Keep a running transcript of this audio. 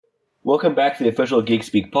Welcome back to the official Geek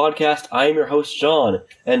Speak podcast. I am your host, John,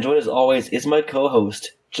 and joined as always is my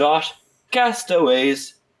co-host, Josh.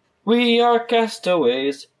 Castaways. We are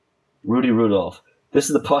castaways. Rudy Rudolph. This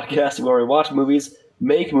is the podcast where we watch movies,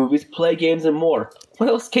 make movies, play games, and more. What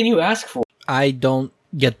else can you ask for? I don't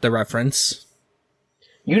get the reference.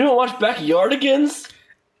 You don't watch Backyardigans?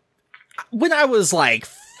 When I was like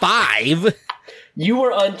 5. You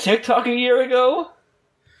were on TikTok a year ago?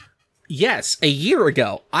 Yes, a year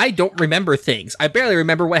ago. I don't remember things. I barely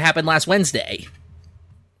remember what happened last Wednesday.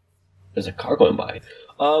 There's a car going by.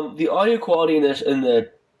 The audio quality in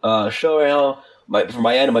the show right now, from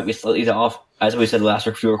my end, it might be slightly off. As we said last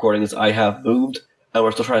few recordings, I have moved, and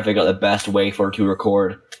we're still trying to figure out the best way to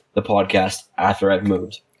record the podcast after I've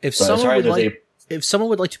moved. If someone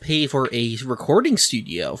would like to pay for a recording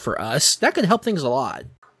studio for us, that could help things a lot.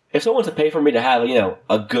 If someone wants to pay for me to have,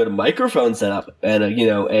 a good microphone setup and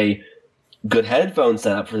a good headphone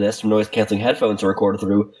setup for this, some noise-canceling headphones to record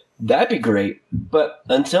through, that'd be great. But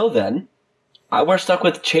until then, we're stuck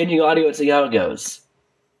with changing audio and seeing how it goes.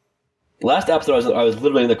 Last episode, I was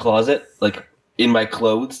literally in the closet, like, in my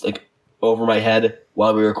clothes, like, over my head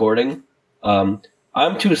while we were recording. I'm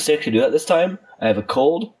too sick to do that this time. I have a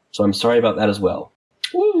cold, so I'm sorry about that as well.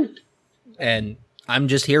 Woo! And I'm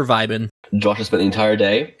just here vibing. Josh has spent the entire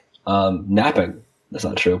day napping. That's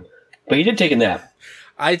not true. But he did take a nap.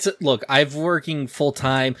 Look, I'm working full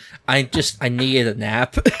time. I needed a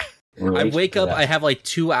nap. I wake up, I have like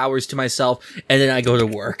 2 hours to myself, and then I go to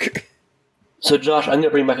work. So, Josh, I'm going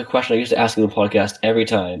to bring back a question I used to ask in the podcast every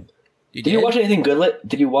time. Did you watch anything good?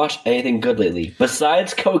 Did you watch anything good lately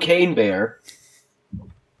besides Cocaine Bear?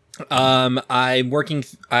 I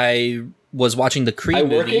was watching the Creed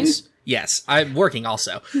movies. Yes, I'm working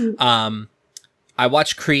also. I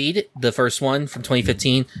watched Creed, the first one from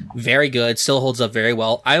 2015. Very good. Still holds up very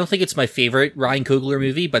well. I don't think it's my favorite Ryan Coogler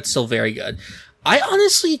movie, but still very good. I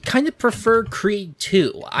honestly kind of prefer Creed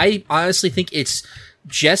 2. I honestly think it's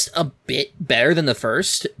just a bit better than the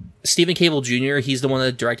first. Stephen Cable Jr., he's the one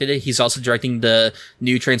that directed it. He's also directing the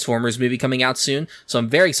new Transformers movie coming out soon. So I'm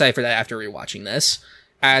very excited for that after rewatching this.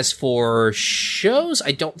 As for shows,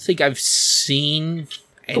 I don't think I've seen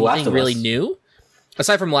anything really new.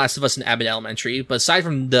 Aside from Last of Us and Abbott Elementary. But aside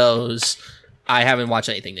from those, I haven't watched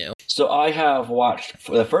anything new. So I have watched,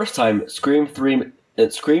 for the first time, Scream 3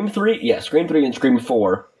 and Scream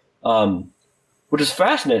 4, which is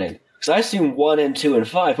fascinating. Because I've seen 1 and 2 and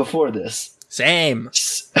 5 before this. Same.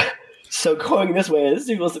 So going this way, this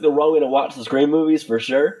feels like the wrong way to watch the Scream movies, for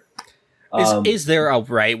sure. Is there a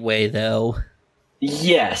right way, though?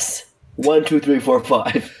 Yes. 1, 2, 3, 4,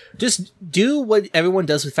 5. Just do what everyone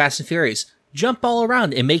does with Fast and Furious. Jump all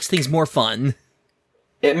around. It makes things more fun.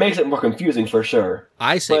 It makes it more confusing, for sure.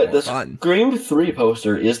 I say but more fun. The Scream 3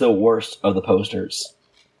 poster is the worst of the posters.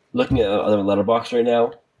 Looking at other Letterboxd right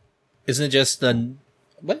now. Isn't it just the...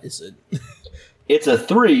 What is it? It's a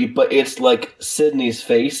 3, but it's like Sydney's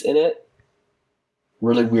face in it.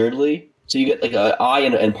 Really weirdly. So you get like an eye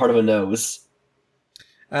and part of a nose.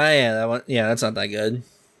 Yeah, that one. Yeah, that's not that good.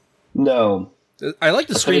 No. I like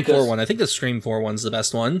the Scream 4 one. I think the Scream 4 one's the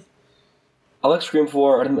best one. I like Scream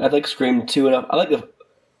 4. I like Scream 2 enough. I like the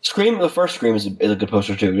first Scream is a good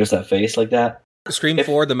poster too. Just that face like that. Scream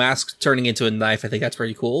 4, the mask turning into a knife. I think that's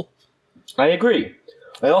pretty cool. I agree.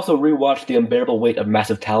 I also rewatched The Unbearable Weight of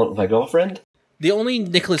Massive Talent with my girlfriend. The only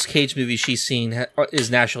Nicolas Cage movie she's seen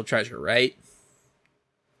is National Treasure, right?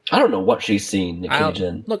 I don't know what she's seen Nick Cage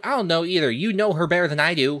in. Look, I don't know either. You know her better than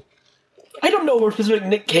I do. I don't know her specific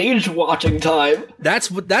Nick Cage watching time. That's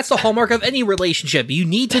the hallmark of any relationship. You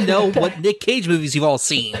need to know what Nick Cage movies you've all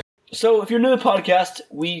seen. So, if you're new to the podcast,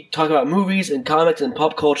 we talk about movies and comics and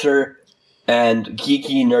pop culture and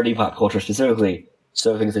geeky, nerdy pop culture specifically.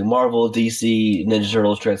 So things like Marvel, DC, Ninja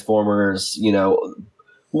Turtles, Transformers,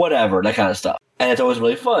 whatever, that kind of stuff. And it's always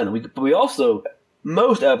really fun. We also,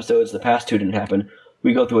 most episodes, the past 2 didn't happen,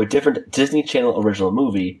 we go through a different Disney Channel original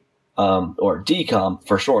movie, or DCOM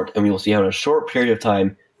for short, and we will see how in a short period of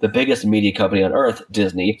time, the biggest media company on Earth,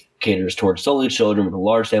 Disney, caters towards solely children with a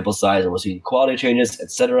large sample size, and we'll see quality changes,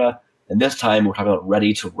 etc. And this time, we're talking about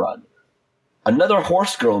Ready to Run. Another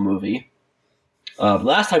horse girl movie.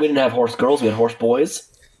 Last time we didn't have horse girls, we had horse boys.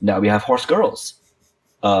 Now we have horse girls.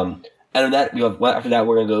 And after that,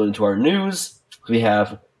 we're going to go into our news. We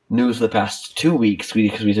have news for the past 2 weeks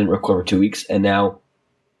because we didn't record for 2 weeks. And now,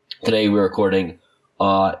 today we're recording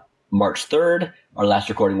March 3rd. Our last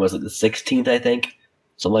recording was like the 16th, I think.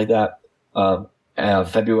 Something like that.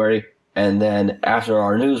 February. And then after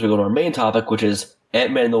our news, we go to our main topic, which is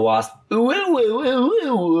Ant-Man and the Wasp. Ooh, ooh, ooh, ooh, ooh,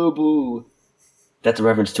 ooh, ooh. That's a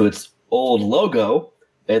reference to its old logo,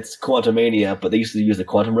 It's Quantumania, but they used to use the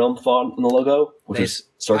Quantum Realm font in the logo, which is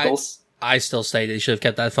circles. I still say they should have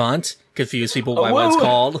kept that font. Confuse people by what it's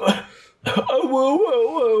called.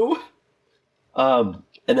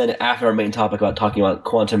 And then after our main topic about talking about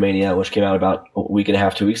Quantumania, which came out about a week and a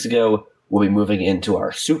half, 2 weeks ago, we'll be moving into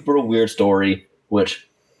our super weird story, which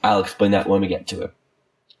I'll explain that when we get to it.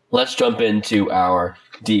 Let's jump into our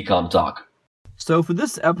DCOM talk. So for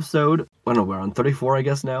this episode, I don't know, we're on 34, I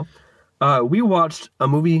guess now. We watched a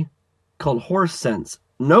movie called Horse Sense.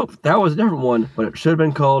 Nope, that was a different one, but it should have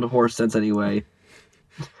been called Horse Sense anyway.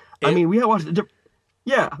 We had watched it.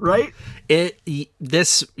 Yeah, right? If you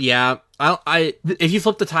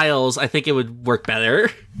flip the titles, I think it would work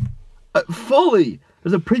better. Fully.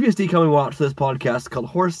 There's a previous DCOM we watched for this podcast called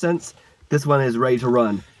Horse Sense. This one is Ready to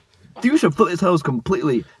Run. You should flip the titles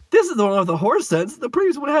completely. This is the one with the horse sense. The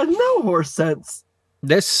previous one had no horse sense.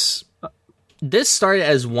 This started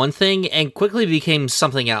as one thing and quickly became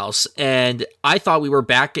something else. And I thought we were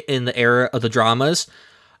back in the era of the dramas.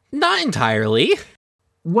 Not entirely.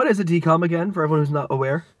 What is a DCOM again, for everyone who's not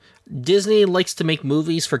aware? Disney likes to make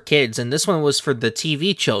movies for kids, and this one was for the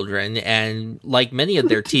TV children. And like many of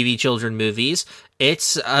their TV children movies,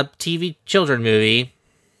 it's a TV children movie.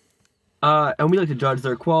 And we like to judge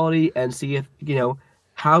their quality and see if,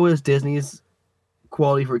 how is Disney's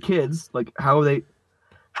quality for kids? Like, how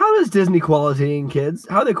is Disney qualitying kids?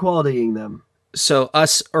 How are they qualitying them? So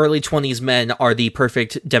us early 20s men are the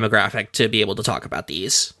perfect demographic to be able to talk about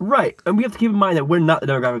these. Right. And we have to keep in mind that we're not the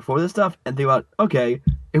demographic for this stuff and think about, okay,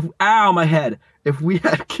 if we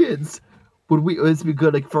had kids, would this be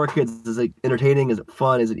good for our kids? Is it entertaining? Is it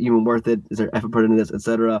fun? Is it even worth it? Is there effort put into this,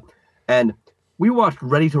 etc.? And we watched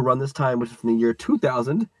Ready to Run this time, which is from the year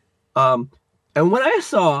 2000. And when I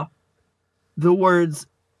saw the words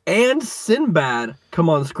 "and Sinbad" come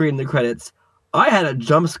on screen in the credits, I had a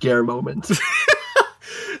jump scare moment.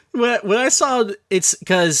 When I saw it's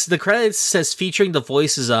because the credits says featuring the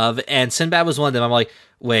voices of, and Sinbad was one of them. I'm like,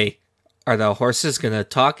 wait, are the horses gonna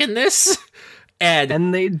talk in this?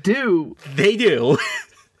 And they do. They do.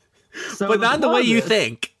 So but not the way you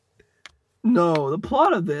think. No, the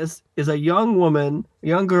plot of this is a young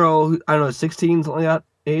girl, who, I don't know, 16, something like that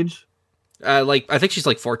age? I think she's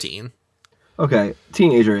like 14. Okay,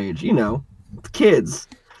 teenager age, kids.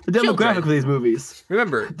 The demographic Children. for these movies.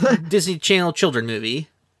 Remember, Disney Channel children movie.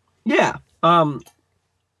 Yeah.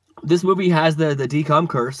 This movie has the DCOM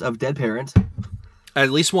curse of dead parent. At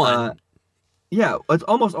least one. Yeah, it's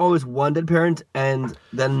almost always one dead parent, and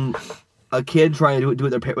then a kid trying to do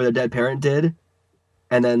what their dead parent did,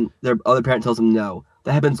 and then their other parent tells them no.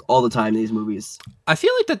 That happens all the time in these movies. I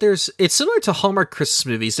feel like that it's similar to Hallmark Christmas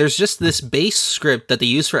movies. There's just this base script that they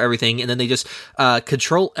use for everything, and then they just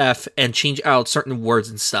Control F and change out certain words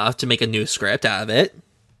and stuff to make a new script out of it.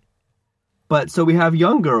 But so we have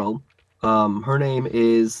young girl. Her name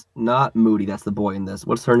is not Moody. That's the boy in this.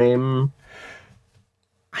 What's her name?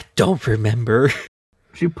 I don't remember.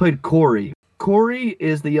 She played Corey. Corey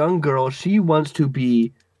is the young girl. She wants to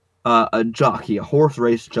be a jockey, a horse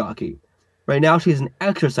race jockey. Right now, she's an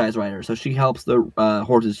exercise rider, so she helps the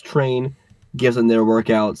horses train, gives them their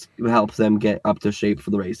workouts, helps them get up to shape for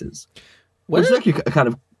the races.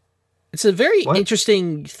 It's a very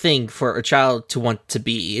interesting thing for a child to want to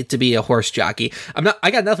be a horse jockey.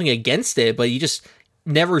 I got nothing against it, but you just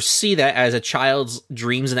never see that as a child's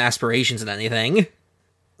dreams and aspirations and anything.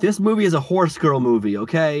 This movie is a horse girl movie,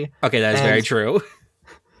 okay? Okay, that is very true.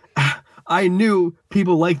 I knew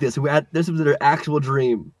people like this who had this was their actual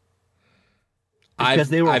dream.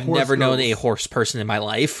 I've never known a horse person in my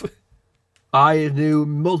life. I knew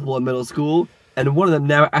multiple in middle school, and one of them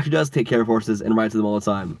now actually does take care of horses and rides them all the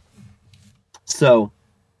time. So,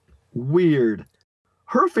 weird.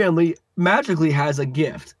 Her family magically has a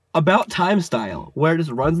gift, About Time style, where it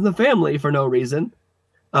just runs in the family for no reason.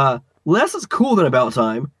 Less is cool than About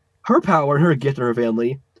Time. Her power and her gift in her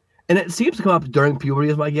family. And it seems to come up during puberty,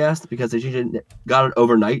 is my guess, because she got it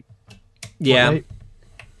overnight. Yeah.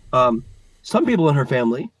 Some people in her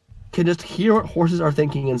family can just hear what horses are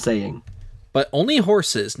thinking and saying. But only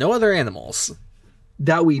horses, no other animals.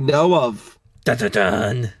 That we know of. Dun dun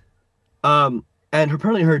dun. And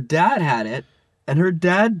apparently her dad had it, and her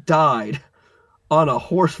dad died on a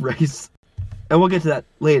horse race. And we'll get to that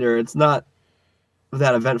later. It's not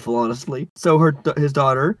that eventful, honestly. So his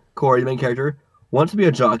daughter, Corey, the main character, wants to be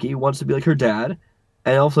a jockey, wants to be like her dad,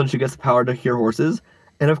 and all of a sudden she gets the power to hear horses.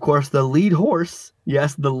 And of course, the lead horse,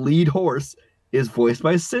 yes, the lead horse, is voiced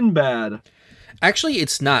by Sinbad. Actually,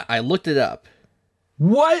 it's not. I looked it up.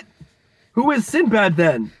 What? Who is Sinbad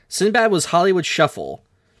then? Sinbad was Hollywood Shuffle.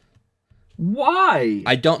 Why?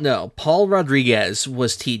 I don't know. Paul Rodriguez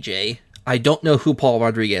was TJ. I don't know who Paul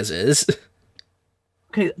Rodriguez is.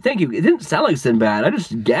 Okay, thank you. It didn't sound like Sinbad. I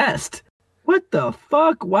just guessed. What the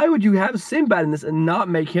fuck? Why would you have Sinbad in this and not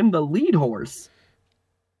make him the lead horse?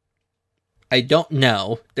 I don't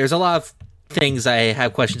know. There's a lot of things I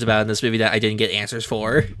have questions about in this movie that I didn't get answers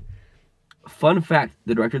for. Fun fact,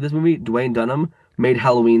 the director of this movie, Dwayne Dunham, made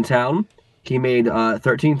Halloween Town. He made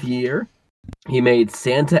 13th Year. He made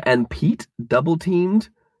Santa and Pete, Double Teamed.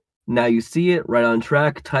 Now You See It, Right on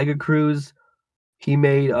Track, Tiger Cruise. He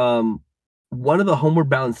made one of the Homeward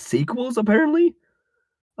Bound sequels, apparently.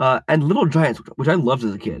 And Little Giants, which I loved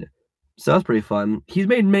as a kid. So that's pretty fun. He's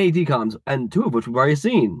made many DComs, and 2 of which we've already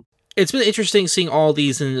seen. It's been interesting seeing all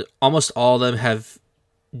these, and almost all of them have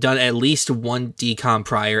done at least one DCOM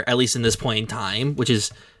prior, at least in this point in time, which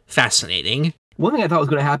is fascinating. One thing I thought was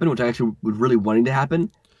going to happen, which I actually was really wanting to happen,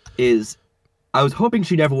 is I was hoping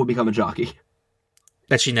she never would become a jockey.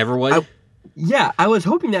 That she never would? I was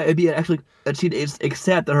hoping that it'd be actually that she'd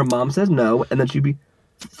accept that her mom says no, and then she'd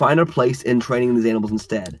find her place in training these animals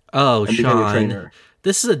instead. Oh, and Sean. a trainer.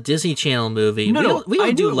 This is a Disney Channel movie. We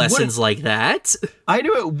don't do lessons like that. I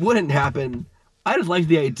knew it wouldn't happen. I just liked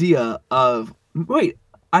the idea of, wait,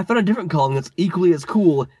 I found a different calling that's equally as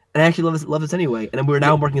cool, and I actually love this anyway, and we're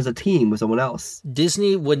now working as a team with someone else.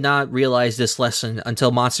 Disney would not realize this lesson until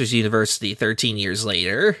Monsters University 13 years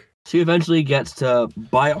later. She eventually gets to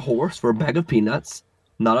buy a horse for a bag of peanuts.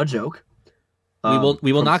 Not a joke.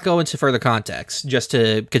 We will not go into further context, just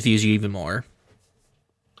to confuse you even more.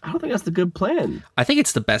 I don't think that's the good plan. I think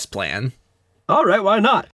it's the best plan. All right, why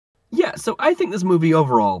not? Yeah, so I think this movie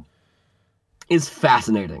overall is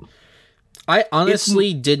fascinating. I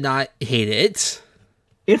honestly did not hate it.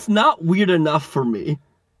 It's not weird enough for me.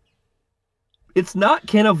 It's not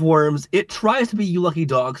Can of Worms. It tries to be You Lucky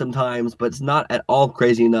Dog sometimes, but it's not at all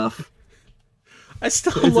crazy enough. I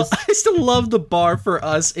still love the bar for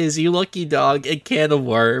us is You Lucky Dog and Can of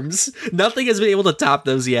Worms. Nothing has been able to top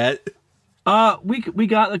those yet. We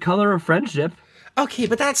got The Color of Friendship. Okay,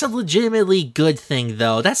 but that's a legitimately good thing,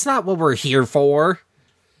 though. That's not what we're here for.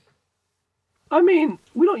 I mean,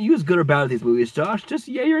 we don't use good or bad with these movies, Josh. Just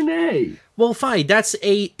yay or nay. Well, fine. That's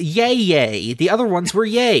a yay. The other ones were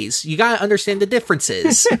yays. You gotta understand the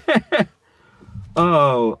differences.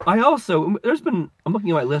 Oh, I'm looking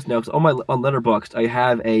at my list now, because on Letterboxd, I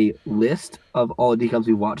have a list of all the DComs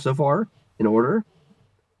we've watched so far, in order,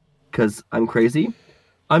 because I'm crazy.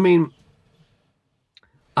 I mean,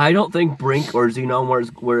 I don't think Brink or Xenon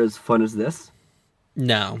were as fun as this.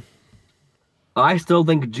 No. I still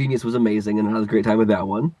think Genius was amazing, and I had a great time with that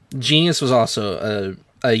one. Genius was also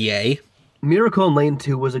a yay. Miracle in Lane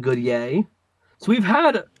 2 was a good yay. So we've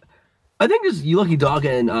had, I think just You Lucky Dog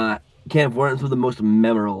and Can of Worms were the most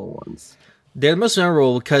memorable ones. They're the most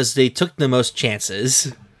memorable because they took the most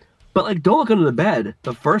chances. But, like, Don't Look Under the Bed,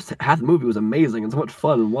 the first half of the movie was amazing and so much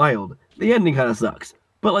fun and wild. The ending kind of sucks.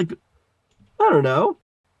 But, like, I don't know.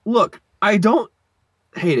 Look, I don't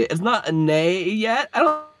hate it. It's not a nay yet. I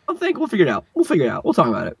don't think. We'll figure it out. We'll talk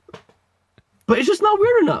about it. But it's just not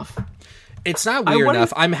weird enough. It's not weird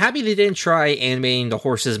enough. I'm happy they didn't try animating the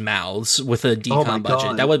horses' mouths with a DCOM budget.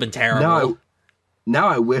 God. That would have been terrible. Now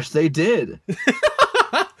I wish they did.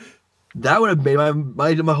 That would have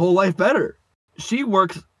made my whole life better. She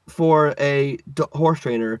works for a horse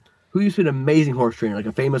trainer who used to be an amazing horse trainer, like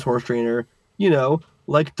a famous horse trainer,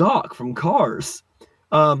 like Doc from Cars.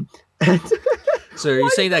 So are you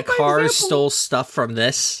saying that Cars stole stuff from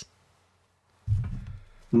this?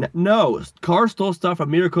 No, Cars stole stuff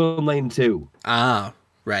from Miracle in Lane 2. Ah,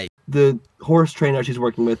 right. The horse trainer she's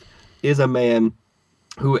working with is a man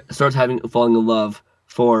who starts falling in love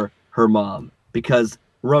for her mom because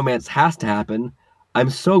romance has to happen. I'm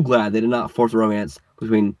so glad they did not force a romance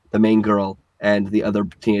between the main girl and the other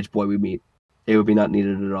teenage boy we meet. It would be not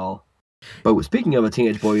needed at all. But speaking of a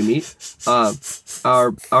teenage boy we meet,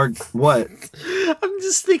 our what? I'm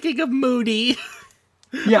just thinking of Moody.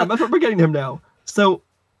 Yeah, we're getting him now. So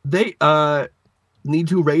they need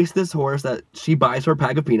to race this horse that she buys for a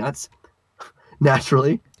pack of peanuts,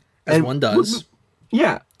 naturally. As one does.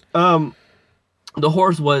 Yeah. The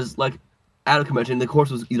horse was like out of convention. The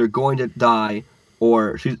horse was either going to die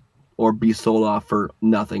or be sold off for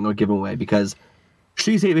nothing or given away because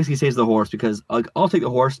she basically saves the horse because I'll take the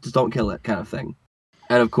horse, just don't kill it kind of thing.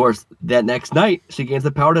 And of course, that next night, she gains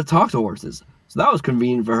the power to talk to horses. So that was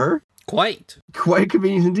convenient for her. Quite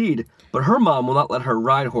convenient indeed. But her mom will not let her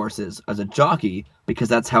ride horses as a jockey because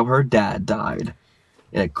that's how her dad died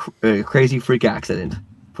in a crazy freak accident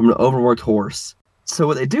from an overworked horse. So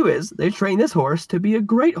what they do is they train this horse to be a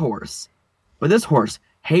great horse. But this horse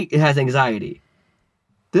it has anxiety.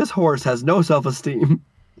 This horse has no self-esteem.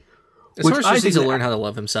 This horse just needs to learn how to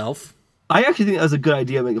love himself. I actually think that was a good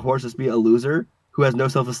idea, making horses be a loser who has no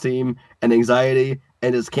self-esteem and anxiety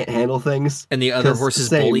and just can't handle things. And the other horses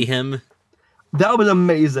bully him. That was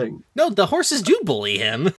amazing. No, the horses do bully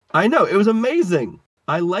him. I know, it was amazing.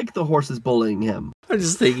 I like the horses bullying him. I'm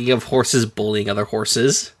just thinking of horses bullying other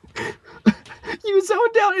horses. You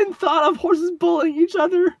zoned out and thought of horses bullying each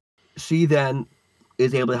other. She then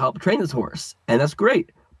is able to help train this horse, and that's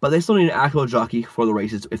great. But they still need an actual jockey for the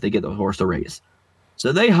races if they get the horse to race.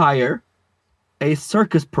 So they hire a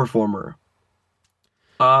circus performer,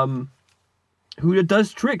 who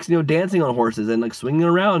does tricks, dancing on horses and like swinging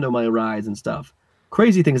around on my rides and stuff.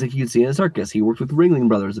 Crazy things like you'd see in a circus. He worked with Ringling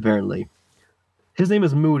Brothers, apparently. His name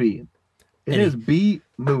is Moody. It is B.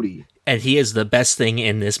 Moody. And he is the best thing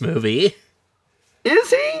in this movie. Is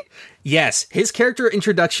he? Yes, his character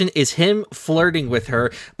introduction is him flirting with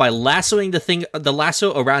her by lassoing the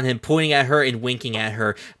lasso around him, pointing at her and winking at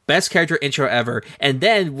her. Best character intro ever. And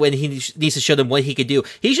then when he needs to show them what he could do,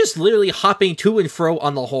 he's just literally hopping to and fro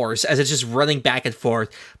on the horse as it's just running back and forth.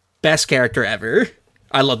 Best character ever.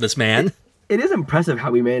 I love this man. It is impressive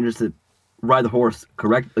how he manages to ride the horse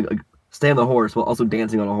correctly, like stay on the horse while also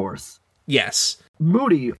dancing on a horse. Yes.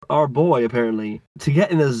 Moody, our boy, apparently, to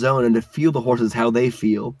get in the zone and to feel the horses how they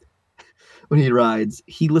feel when he rides,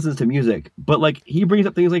 he listens to music. But, he brings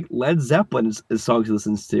up things like Led Zeppelin is songs he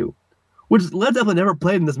listens to, which Led Zeppelin never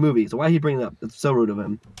played in this movie, so why did he bring it up? It's so rude of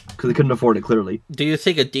him, because they couldn't afford it, clearly. Do you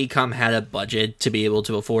think a DCOM had a budget to be able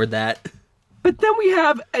to afford that? But then we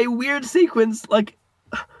have a weird sequence,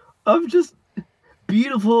 of just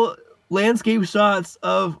beautiful landscape shots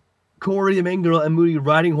of Corey, the main girl, and Moody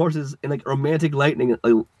riding horses in romantic lightning,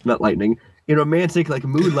 in romantic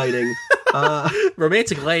mood lighting.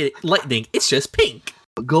 Romantic lightning. It's just pink.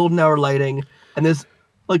 Golden hour lighting, and this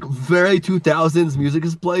very 2000s music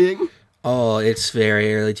is playing. Oh, it's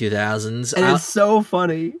very early 2000s, and it's so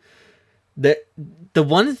funny. The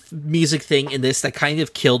one music thing in this that kind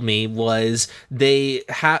of killed me was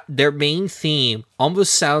their main theme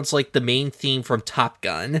almost sounds like the main theme from Top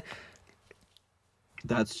Gun.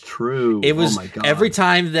 That's true. It was, oh my God. Every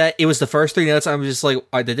time that it was the first 3 notes, I'm just like,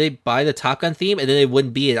 did they buy the Top Gun theme? And then it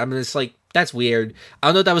wouldn't be it. I'm just like, that's weird. I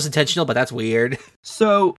don't know if that was intentional, but that's weird.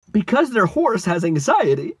 So, because their horse has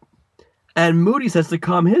anxiety, and Moody says to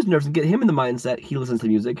calm his nerves and get him in the mindset, he listens to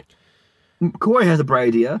music. Corey has a bright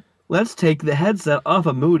idea. Let's take the headset off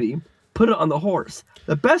of Moody, put it on the horse.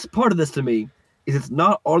 The best part of this to me is it's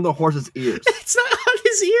not on the horse's ears. It's not on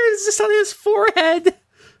his ears, it's just on his forehead.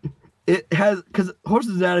 It has, because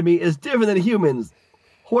horse's anatomy is different than humans.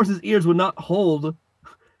 Horses' ears would not hold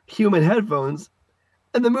human headphones,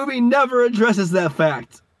 and the movie never addresses that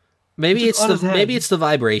fact. Maybe it's the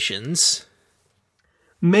vibrations.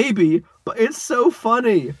 Maybe, but it's so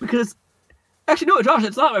funny because actually no, Josh,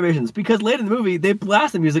 it's not vibrations, because later in the movie they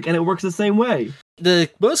blast the music and it works the same way. The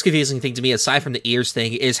most confusing thing to me, aside from the ears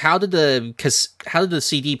thing, is how did the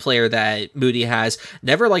CD player that Moody has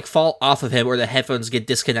never fall off of him, or the headphones get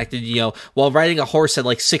disconnected, while riding a horse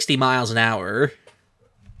at 60 miles an hour?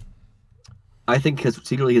 I think because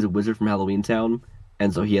secretly he's a wizard from Halloween Town,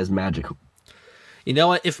 and so he has magic. You know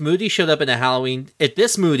what? If this Moody showed up in a Halloween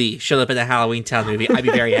Town movie, I'd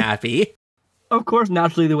be very happy. Of course,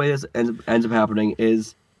 naturally, the way this ends up happening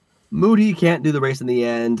is Moody can't do the race in the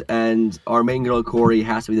end, and our main girl, Corey,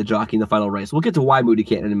 has to be the jockey in the final race. We'll get to why Moody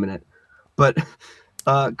can't in a minute. But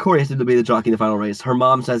Corey has to be the jockey in the final race. Her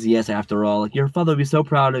mom says yes after all. Your father would be so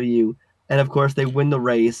proud of you. And, of course, they win the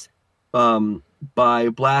race by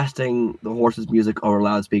blasting the horse's music over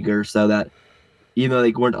loudspeakers so that even though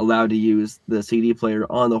they weren't allowed to use the CD player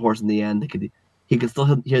on the horse in the end, he could still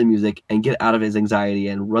hear the music and get out of his anxiety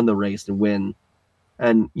and run the race and win.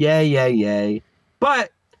 And yay.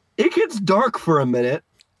 But it gets dark for a minute.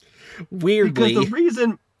 Weirdly. Because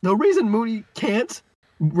the reason Moody can't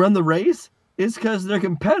run the race is because their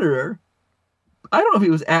competitor, I don't know if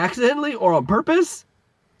it was accidentally or on purpose,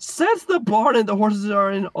 sets the barn and the horses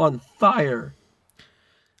are in on fire.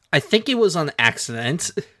 I think it was on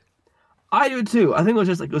accident. I do too. I think it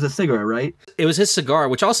was it was a cigarette, right? It was his cigar,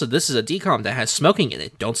 which also, this is a DCOM that has smoking in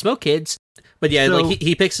it. Don't smoke, kids. But yeah, so,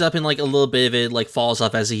 he picks it up and a little bit of it falls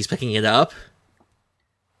off as he's picking it up.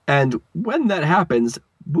 And when that happens,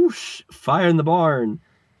 whoosh, fire in the barn.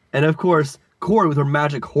 And of course, Corey, with her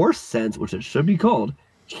magic horse sense, which it should be called,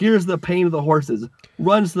 hears the pain of the horses,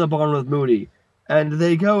 runs to the barn with Moody. And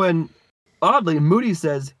they go and, oddly, Moody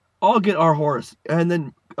says, I'll get our horse, and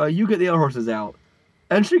then you get the other horses out.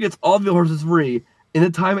 And she gets all the horses free, in the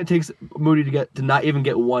time it takes Moody to not even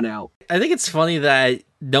get one out. I think it's funny that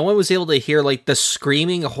no one was able to hear like the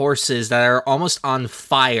screaming horses that are almost on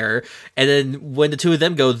fire, and then when the two of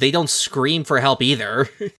them go, they don't scream for help either.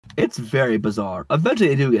 It's very bizarre. Eventually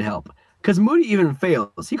they do get help, because Moody even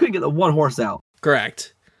fails. He couldn't get the one horse out.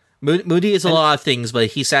 Correct. Moody is a lot of things, but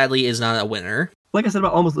he sadly is not a winner. Like I said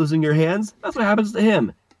about almost losing your hands, that's what happens to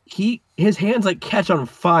him. His hands like catch on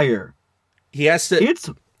fire. He has to. It's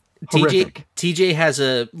horrific. TJ has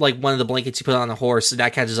one of the blankets you put on the horse, and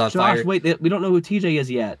that catches on fire. Josh, wait, we don't know who TJ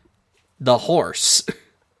is yet. The horse.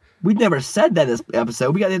 We never said that this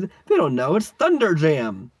episode. They don't know. It's Thunder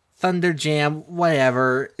Jam. Thunder Jam,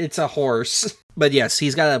 whatever. It's a horse. But yes,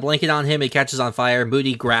 he's got a blanket on him. It catches on fire.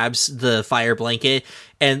 Moody grabs the fire blanket.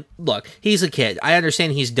 And look, he's a kid. I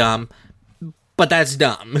understand he's dumb, but that's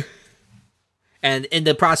dumb. And in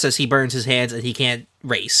the process, he burns his hands and he can't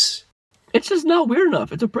race. It's just not weird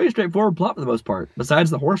enough. It's a pretty straightforward plot for the most part,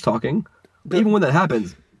 besides the horse talking. Even when that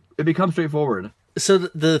happens, it becomes straightforward. So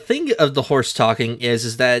the thing of the horse talking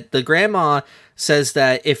is that the grandma says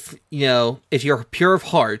that if you're pure of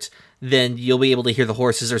heart, then you'll be able to hear the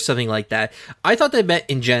horses or something like that. I thought they meant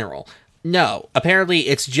in general. No, apparently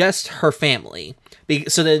it's just her family.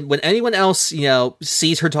 So then when anyone else,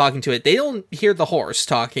 sees her talking to it, they don't hear the horse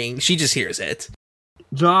talking. She just hears it.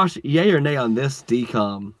 Josh, yay or nay on this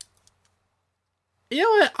decom? You know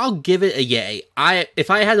what? I'll give it a yay. If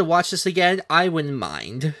I had to watch this again, I wouldn't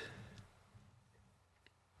mind.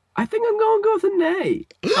 I think I'm going to go with a nay.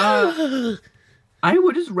 I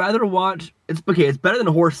would just rather watch... It's better than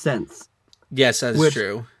Horse Sense. Yes, that's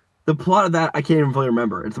true. The plot of that, I can't even fully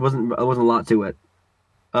remember. It wasn't a lot to it.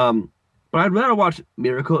 But I'd rather watch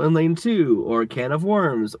Miracle in Lane 2, or Can of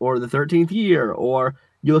Worms, or The 13th Year, or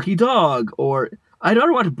You Lucky Dog, or... I'd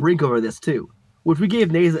rather watch Brink over this, too. Which we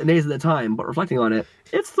gave nays at the time, but reflecting on it,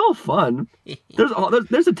 it's still fun.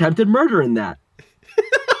 There's attempted murder in that.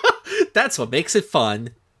 That's what makes it fun.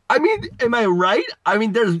 I mean, am I right? I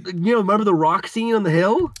mean, there's, remember the rock scene on the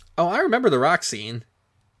hill? Oh, I remember the rock scene.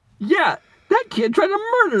 Yeah, that kid tried to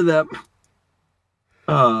murder them.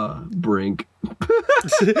 Brink.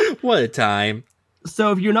 What a time.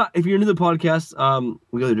 So if you're new to the podcast,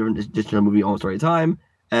 we go to a different digital movie almost every time,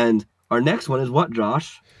 and our next one is what,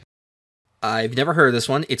 Josh? I've never heard of this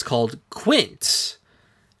one. It's called Quint,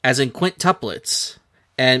 as in quintuplets.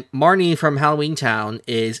 And Marnie from Halloween Town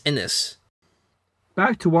is in this.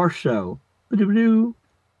 Back to our show.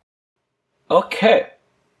 Okay.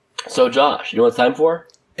 So, Josh, you know what it's time for?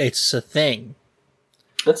 It's a thing.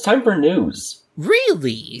 It's time for news.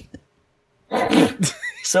 Really?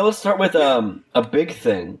 So let's start with a big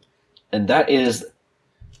thing, and that is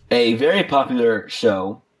a very popular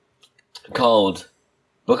show called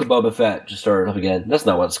Book of Boba Fett. Just started up again. That's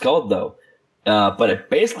not what it's called, though. But it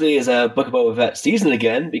basically is a Book of Boba Fett season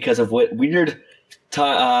again because of what weird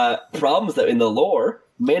problems that in the lore.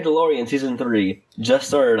 Mandalorian Season 3 just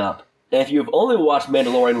started up. And if you've only watched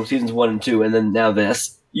Mandalorian Seasons 1 and 2 and then now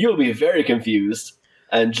this, you'll be very confused.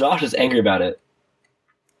 And Josh is angry about it.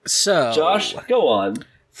 So, Josh, go on.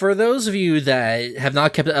 For those of you that have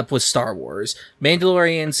not kept up with Star Wars,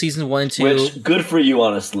 Mandalorian Season 1 and 2... Which, good for you,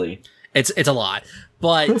 honestly. It's a lot.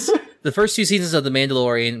 But the first 2 seasons of The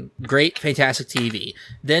Mandalorian, great, fantastic TV.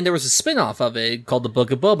 Then there was a spin-off of it called The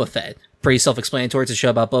Book of Boba Fett. Pretty self-explanatory. It's a show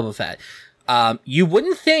about Boba Fett. You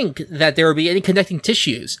wouldn't think that there would be any connecting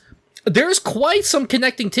tissues. There's quite some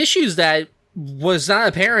connecting tissues that was not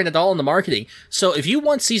apparent at all in the marketing. So if you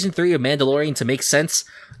want Season 3 of Mandalorian to make sense,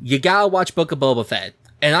 you gotta watch Book of Boba Fett.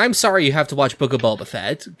 And I'm sorry you have to watch Book of Boba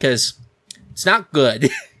Fett, because it's not good.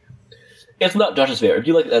 It's not Josh's favorite. If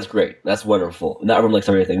you like it, that's great. That's wonderful. Not everyone likes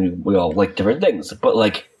everything. We all like different things.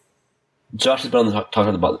 But, Josh has been on the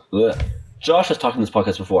talking about... Josh has talked in this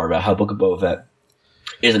podcast before about how Book of Boba Fett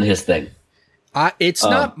isn't his thing. It's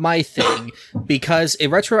not my thing, because it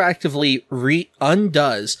retroactively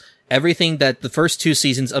undoes everything that the first 2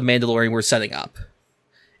 seasons of Mandalorian were setting up.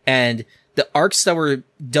 And the arcs that were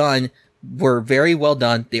done were very well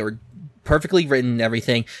done. They were perfectly written and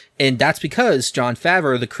everything. And that's because Jon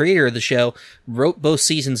Favreau, the creator of the show, wrote both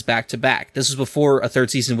seasons back to back. This was before a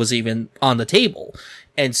 3rd season was even on the table.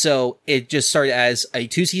 And so it just started as a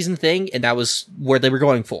 2-season thing, and that was where they were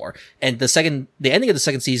going for. And the ending of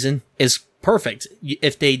the 2nd season is perfect.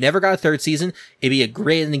 If they never got a 3rd season, it'd be a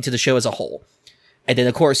great ending to the show as a whole. And then,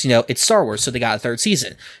 of course, it's Star Wars, so they got a 3rd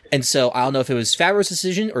season. And so I don't know if it was Favreau's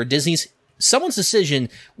decision or Disney's. Someone's decision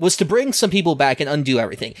was to bring some people back and undo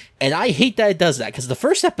everything. And I hate that it does that, because the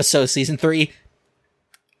first episode of Season 3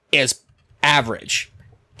 is average.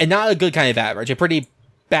 And not a good kind of average, a pretty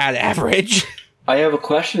bad average. I have a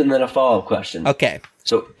question and then a follow-up question. Okay.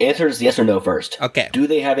 So answer is yes or no first. Okay. Do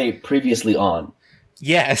they have a previously on?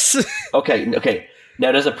 Yes. Okay.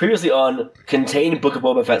 Now, does a previously on contain Book of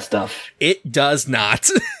Boba Fett stuff? It does not.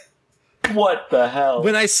 What the hell?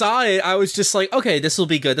 When I saw it, I was just like, okay, this will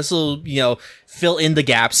be good. This will, fill in the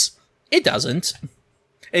gaps. It doesn't.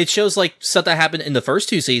 It shows, like, stuff that happened in the first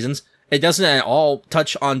 2 seasons. It doesn't at all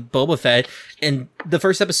touch on Boba Fett. In the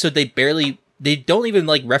first episode, they don't even,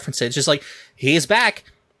 like, reference it. It's just like, he is back.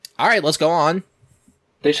 All right, let's go on.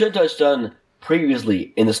 They should have done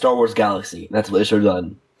previously in the Star Wars galaxy. That's what they should have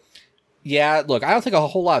done. Yeah, look, I don't think a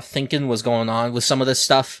whole lot of thinking was going on with some of this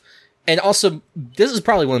stuff. And also, this is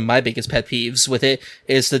probably one of my biggest pet peeves with it,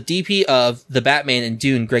 is the DP of the Batman and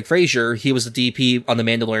Dune, Greg Fraser. He was the DP on The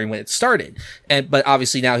Mandalorian when it started. But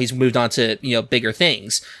obviously now he's moved on to, bigger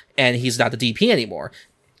things. And he's not the DP anymore.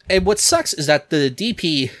 And what sucks is that the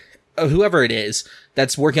DP, whoever it is,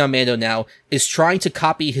 that's working on Mando now, is trying to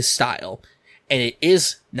copy his style. And it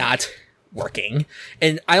is not working.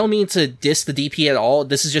 And I don't mean to diss the DP at all.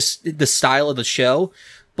 This is just the style of the show.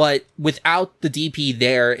 But without the DP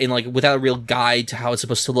there and without a real guide to how it's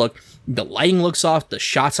supposed to look, the lighting looks off, the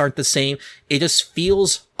shots aren't the same. It just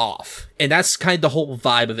feels off. And that's kind of the whole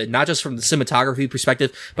vibe of it, not just from the cinematography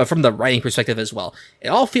perspective, but from the writing perspective as well. It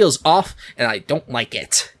all feels off, and I don't like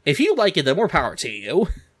it. If you like it, then more power to you.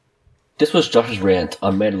 This was Josh's rant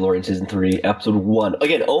on Mandalorian Season 3, Episode 1.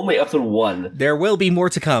 Again, only Episode 1. There will be more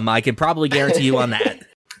to come, I can probably guarantee you on that.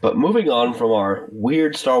 But moving on from our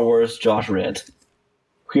weird Star Wars Josh rant,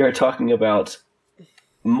 we are talking about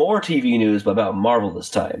more TV news, but about Marvel this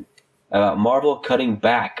time. About Marvel cutting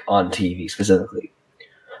back on TV, specifically.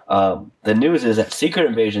 The news is that Secret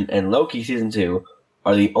Invasion and Loki Season 2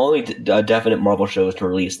 are the only definite Marvel shows to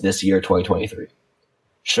release this year, 2023.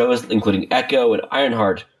 Shows including Echo and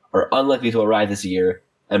Ironheart are unlikely to arrive this year,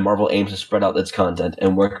 and Marvel aims to spread out its content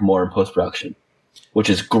and work more in post-production, which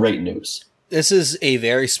is great news. This is a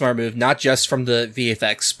very smart move, not just from the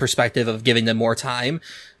VFX perspective of giving them more time,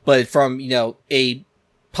 but from, a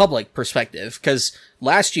public perspective. Because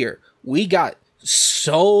last year, we got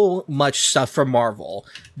so much stuff from Marvel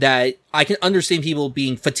that I can understand people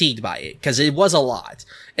being fatigued by it, because it was a lot.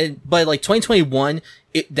 But 2021,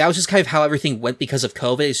 that was just kind of how everything went because of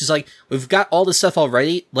COVID. It's just we've got all this stuff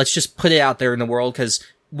already. Let's just put it out there in the world, because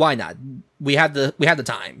why not? We had the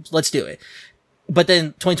time. Let's do it. But then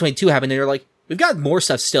 2022 happened, and they're like, we've got more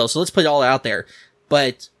stuff still, so let's put it all out there.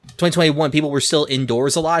 But 2021, people were still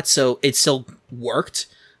indoors a lot, so it still worked.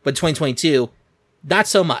 But 2022, not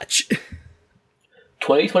so much.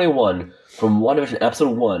 2021, from WandaVision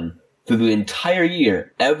Episode 1 through the entire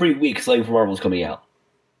year, every week something from Marvel is coming out.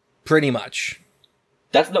 Pretty much.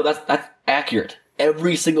 That's accurate.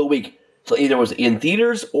 Every single week. So either it was in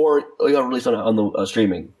theaters or released on the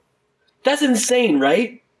streaming. That's insane,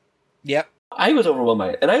 right? Yep. I was overwhelmed by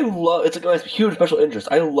it, and it's a huge special interest.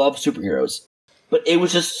 I love superheroes, but it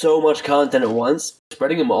was just so much content at once.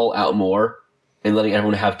 Spreading them all out more and letting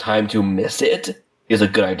everyone have time to miss it is a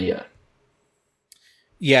good idea.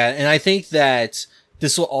 Yeah, and I think that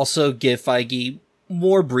this will also give Feige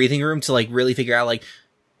more breathing room to really figure out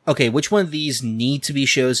okay, which one of these need to be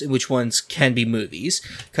shows and which ones can be movies?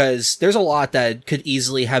 Because there's a lot that could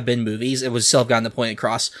easily have been movies and would still have gotten the point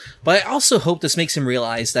across. But I also hope this makes him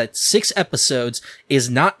realize that 6 episodes is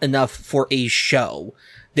not enough for a show.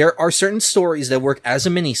 There are certain stories that work as a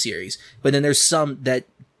miniseries, but then there's some that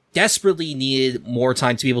desperately needed more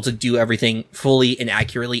time to be able to do everything fully and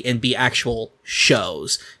accurately and be actual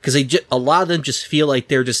shows. Because a lot of them just feel like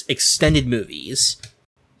they're just extended movies.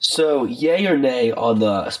 So, yay or nay on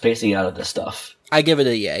the spacing out of this stuff? I give it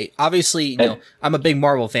a yay. Obviously, I'm a big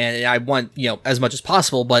Marvel fan and I want, as much as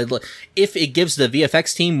possible, but if it gives the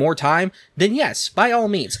VFX team more time, then yes, by all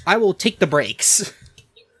means, I will take the breaks.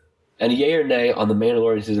 And yay or nay on the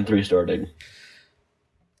Mandalorian Season 3 starting?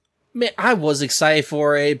 Man, I was excited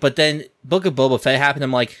for it, but then Book of Boba Fett happened,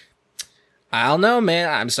 I'm like, I don't know, man,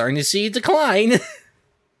 I'm starting to see a decline.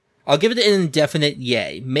 I'll give it an indefinite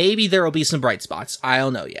yay. Maybe there will be some bright spots. I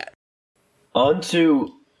don't know yet. On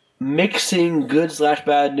to mixing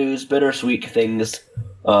good/bad news, bittersweet things.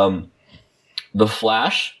 The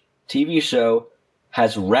Flash TV show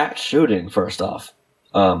has wrapped shooting, first off.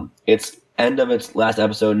 It's end of its last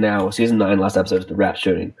episode now. Season 9, last episode is the wrapped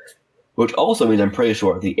shooting. Which also means I'm pretty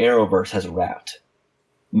sure the Arrowverse has wrapped.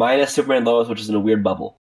 Minus Superman Lois, which is in a weird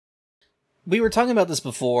bubble. We were talking about this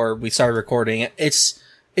before we started recording. It's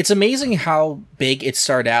It's amazing how big it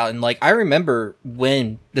started out, and like I remember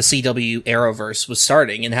when the CW Arrowverse was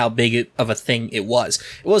starting and how big of a thing it was.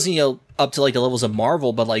 It wasn't, up to like the levels of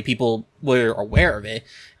Marvel, but like people were aware of it.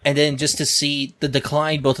 And then just to see the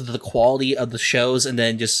decline, both of the quality of the shows and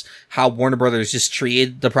then just how Warner Brothers just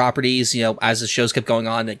treated the properties, as the shows kept going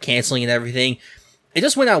on and canceling and everything, it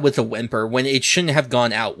just went out with a whimper when it shouldn't have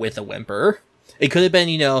gone out with a whimper. It could have been,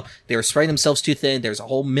 they were spreading themselves too thin. There's a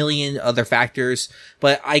whole million other factors,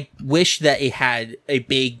 but I wish that it had a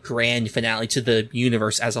big grand finale to the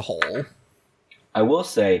universe as a whole. I will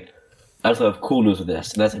say, I also have cool news with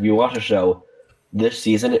this, and that's if you watch the show, this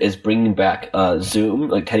season is bringing back Zoom,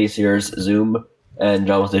 like Teddy Sears, Zoom, and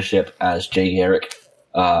John Wesley Shipp as Jay Garrick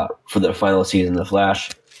for the final season of The Flash,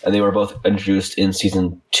 and they were both introduced in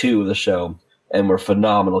season 2 of the show, and were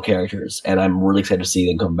phenomenal characters, and I'm really excited to see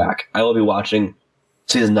them come back. I will be watching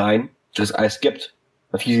season 9. I skipped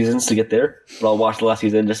a few seasons to get there, but I'll watch the last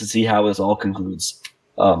season just to see how this all concludes.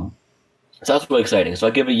 So that's really exciting. So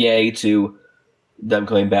I'll give a yay to them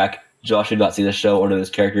coming back. Josh did not see the show or know those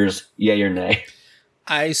characters. Yay or nay?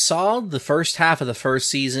 I saw the first half of the first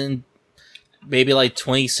season, maybe like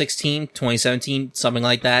 2016, 2017, something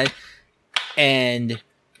like that. And,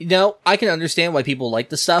 I can understand why people like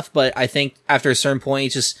the stuff, but I think after a certain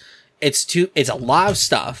point, it's a lot of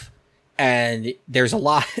stuff. And there's a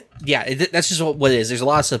lot, that's just what it is. There's a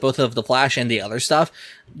lot of stuff, both of The Flash and the other stuff,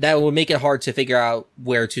 that would make it hard to figure out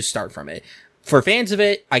where to start from it. For fans of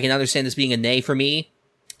it, I can understand this being a nay for me.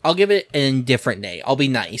 I'll give it an indifferent nay. I'll be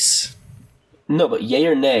nice. No, but yay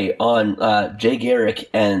or nay on Jay Garrick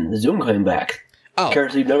and Zoom coming back. Oh,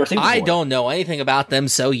 characters you've never seen before. I don't know anything about them,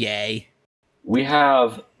 so yay. We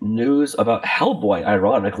have news about Hellboy,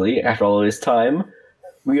 ironically, after all this time.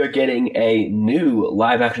 We are getting a new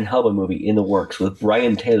live-action Hellboy movie in the works with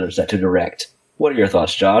Brian Taylor set to direct. What are your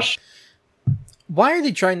thoughts, Josh? Why are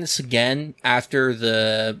they trying this again after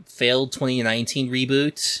the failed 2019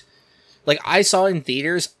 reboot? Like, I saw it in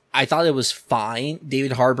theaters. I thought it was fine.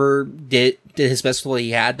 David Harbour did his best with what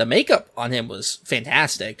he had. The makeup on him was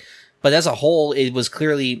fantastic. But as a whole, it was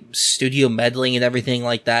clearly studio meddling and everything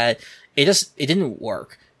like that. It didn't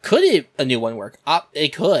work. Could a new one work?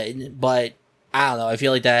 It could, but I don't know. I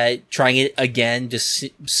feel like that trying it again just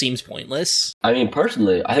seems pointless. I mean,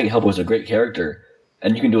 personally, I think Hellboy's a great character,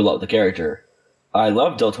 and you can do a lot with the character. I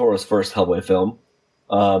love Del Toro's first Hellboy film.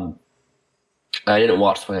 I didn't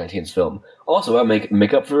watch 2019's film. Also, I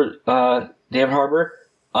make up for David Harbour.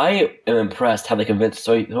 I am impressed how they convinced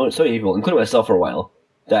so many people, including myself for a while,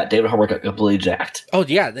 that David Harbour got completely jacked. Oh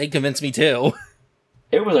yeah, they convinced me too.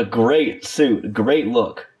 It was a great suit, great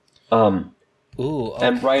look. Ooh, okay.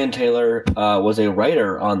 And Brian Taylor was a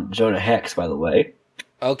writer on Jonah Hex, by the way.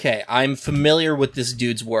 Okay, I'm familiar with this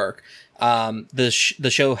dude's work. The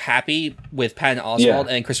show Happy with Patton Oswalt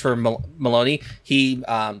and Christopher Maloney. He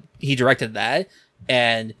directed that,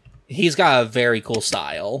 and he's got a very cool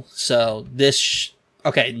style. So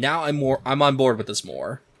okay, now I'm on board with this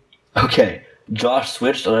more. Okay, Josh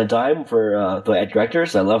switched on a dime for the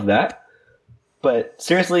directors. I love that. But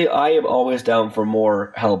seriously, I am always down for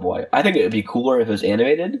more Hellboy. I think it would be cooler if it was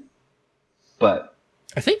animated. But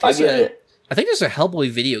I think there's a Hellboy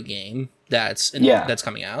video game that's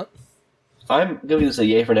coming out. I'm giving this a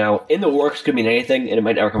yay for now. In the works could mean anything, and it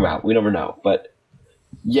might never come out. We never know. But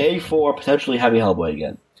yay for potentially having Hellboy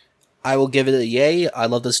again. I will give it a yay. I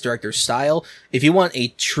love this director's style. If you want a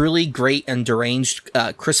truly great and deranged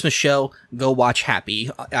Christmas show, go watch Happy.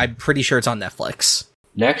 I'm pretty sure it's on Netflix.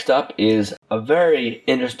 Next up is a very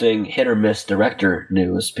interesting hit-or-miss director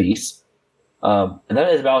news piece. And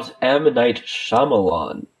that is about M. Night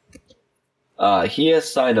Shyamalan. He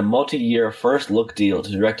has signed a multi-year first-look deal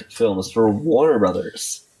to direct films for Warner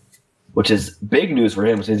Brothers, which is big news for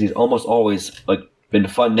him since he's almost always been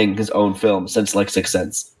funding his own films since Sixth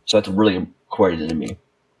Sense. So that's really crazy to me.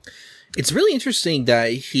 It's really interesting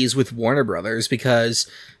that he's with Warner Brothers because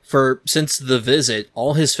since The Visit,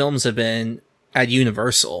 all his films have been at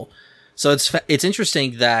Universal. So it's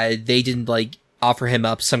interesting that they didn't offer him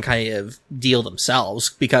up some kind of deal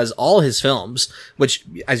themselves, because all his films, which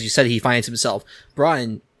as you said he financed himself, brought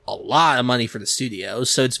in a lot of money for the studio.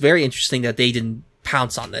 So it's very interesting that they didn't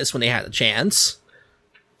pounce on this when they had a chance.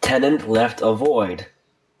 Tenet left a void.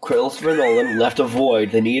 Christopher Nolan left a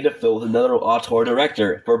void they needed to fill with another auteur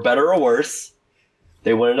director. For better or worse,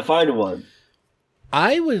 they wanted to find one.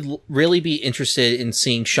 I would really be interested in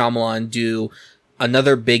seeing Shyamalan do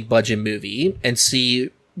another big budget movie and see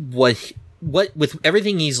what with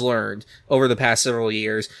everything he's learned over the past several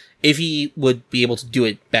years, if he would be able to do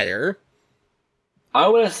it better. I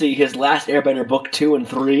want to see his Last Airbender book 2 and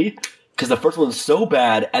 3 because the first one's so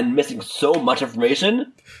bad and missing so much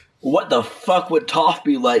information. What the fuck would Toph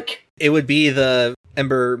be like? It would be the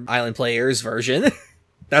Ember Island Players version.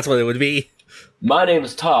 That's what it would be. My name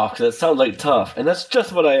is Toph, because it sounds like tough, and that's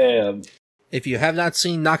just what I am. If you have not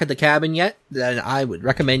seen Knock at the Cabin yet, then I would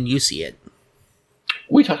recommend you see it.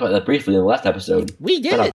 We talked about that briefly in the last episode. We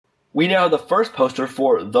did. We now have the first poster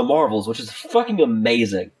for The Marvels, which is fucking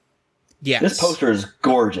amazing. Yes. This poster is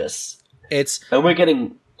gorgeous. And we're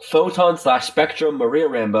getting Photon/Spectrum, Maria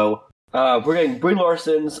Rambeau. We're getting Brie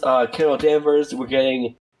Larson's Carol Danvers. We're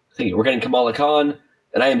getting Kamala Khan,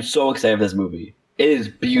 and I am so excited for this movie. It is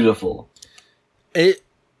beautiful.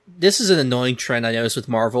 This is an annoying trend I noticed with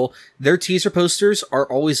Marvel. Their teaser posters are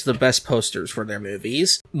always the best posters for their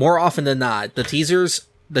movies. More often than not, the teaser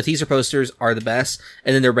posters are the best,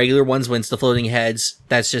 and then their regular ones when it's the floating heads.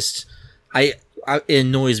 That's just, it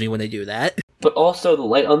annoys me when they do that. But also the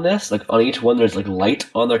light on this, like on each one, there's like light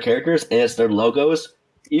on their characters, and it's their logos.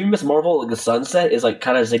 Even Miss Marvel, like the sunset is like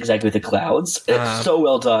kind of zigzag with the clouds. It's so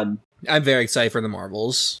well done. I'm very excited for the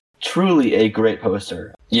Marvels. Truly a great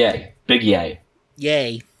poster. Yay. Big yay.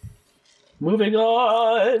 Yay. Moving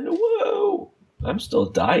on. Whoa. I'm still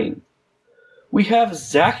dying. We have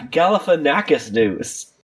Zach Galifianakis news.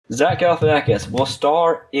 Zach Galifianakis will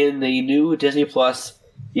star in the new Disney Plus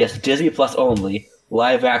only,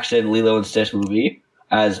 live-action Lilo and Stitch movie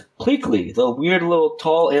as Pleakley, the weird little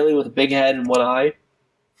tall alien with a big head and one eye.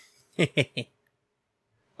 Big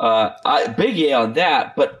yay on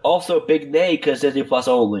that, but also big nay because Disney Plus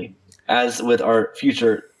only, as with our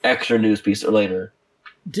future extra news piece later.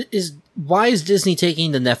 Why is Disney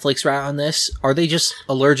taking the Netflix route on this? Are they just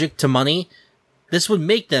allergic to money? This would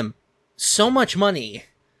make them so much money.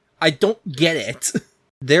 I don't get it.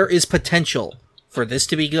 There is potential for this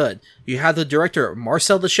to be good. You have the director,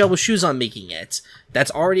 Marcel the Shell with Shoes on, making it.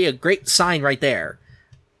 That's already a great sign right there.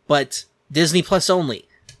 But Disney Plus only.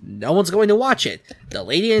 No one's going to watch it. The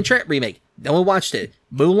Lady and the Tramp remake. No one watched it.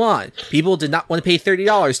 Mulan. People did not want to pay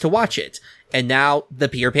 $30 to watch it. And now the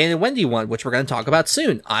Peter Pan and Wendy one, which we're going to talk about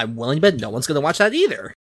soon. I'm willing to bet no one's going to watch that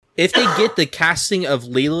either. If they get the casting of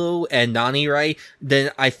Lilo and Nani right,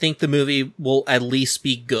 then I think the movie will at least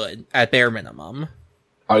be good, at bare minimum.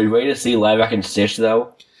 Are you ready to see live-action Stitch,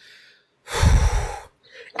 though?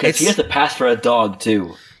 Because he has to pass for a dog,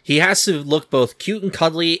 too. He has to look both cute and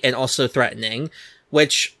cuddly and also threatening,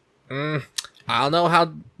 which, I don't know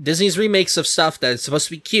how Disney's remakes of stuff that is supposed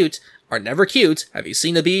to be cute are never cute. Have you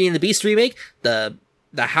seen the Beauty and the Beast remake? The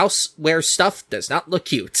houseware stuff does not look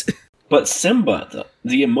cute. But Simba,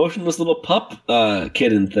 the emotionless little pup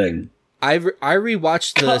kitten thing. I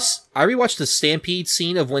rewatched the Stampede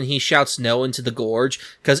scene of when he shouts no into the gorge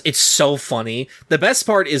because it's so funny. The best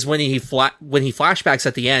part is when he flashbacks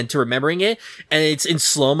at the end to remembering it, and it's in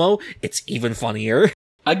slow-mo. It's even funnier.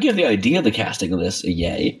 I give the idea of the casting of this a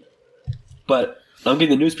yay, but I'm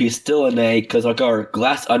giving the news piece still a nay because like our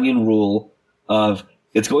glass onion rule of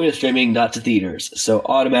it's going to streaming, not to theaters, so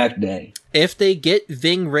automatic nay. If they get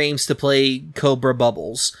Ving Rhames to play Cobra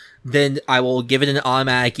Bubbles, then I will give it an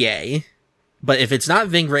automatic yay. But if it's not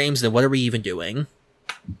Ving Rhames, then what are we even doing?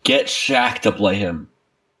 Get Shaq to play him.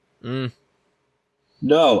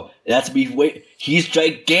 No, that's be he's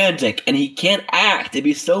gigantic and he can't act. It'd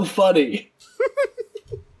be so funny.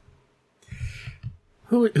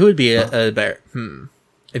 Who would be a better?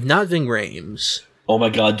 If not Ving Rhames. Oh my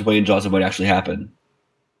god, Dwayne Johnson might actually happen.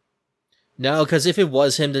 No, because if it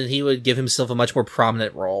was him, then he would give himself a much more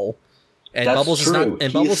prominent role. And that's Bubbles true.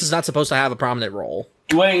 Bubbles is not supposed to have a prominent role.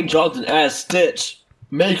 Dwayne Johnson as Stitch.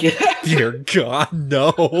 Make it happen. Dear God,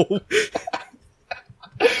 no.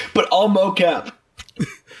 But all mocap.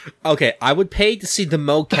 Okay, I would pay to see the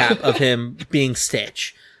mocap of him being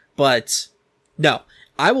Stitch. But, no.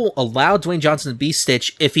 I will allow Dwayne Johnson to be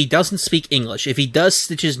Stitch if he doesn't speak English. If he does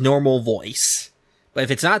Stitch's normal voice. But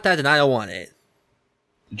if it's not that, then I don't want it.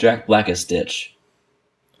 Jack Black as Stitch.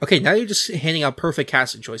 Okay, now you're just handing out perfect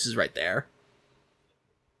casting choices right there.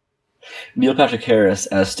 Neil Patrick Harris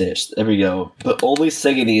as Stitch. There we go. But only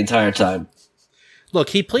singing the entire time. Look,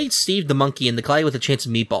 he played Steve the Monkey in the Cloudy with a Chance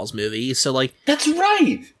of Meatballs movie, so like... That's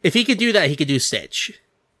right! If he could do that, he could do Stitch.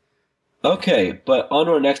 Okay, but on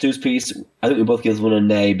to our next news piece. I think we both give this one a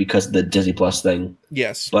nay because of the Disney Plus thing.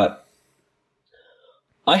 Yes. But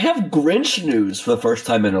I have Grinch news for the first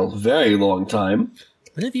time in a very long time.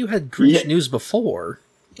 When have you had Grinch news before?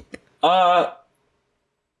 Fuck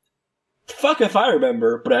if I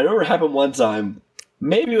remember, but I know it happened one time.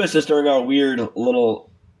 Maybe it was just during our weird little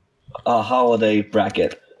holiday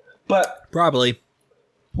bracket. But probably.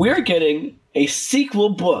 We're getting a sequel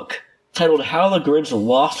book titled How the Grinch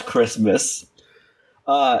Lost Christmas.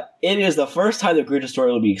 It is the first time the Grinch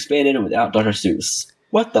story will be expanded without Dr. Seuss.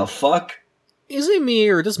 What the fuck? Is it me,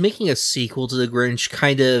 or does making a sequel to the Grinch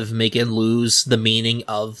kind of make it lose the meaning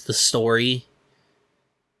of the story?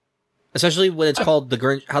 Especially when it's called the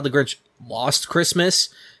Grinch, How the Grinch Lost Christmas,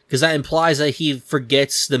 because that implies that he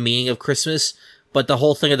forgets the meaning of Christmas, but the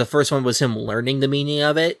whole thing of the first one was him learning the meaning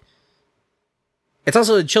of it. It's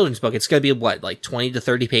also a children's book. It's going to be, what, like 20 to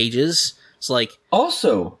 30 pages? It's like...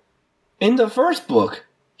 Also, in the first book,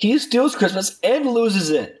 he steals Christmas and loses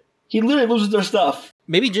it. He literally loses their stuff.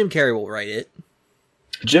 Maybe Jim Carrey will write it.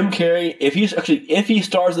 Jim Carrey, if he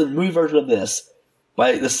stars in the movie version of this,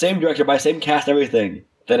 by the same director, by the same cast, everything,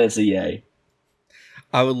 then it's a yay.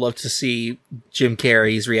 I would love to see Jim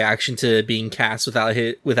Carrey's reaction to being cast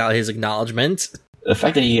without his acknowledgement. The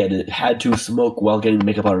fact that he had to smoke while getting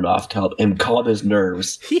makeup on and off to help him calm his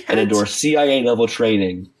nerves and endure CIA-level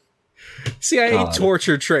training. CIA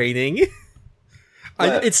torture training.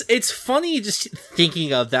 It's funny just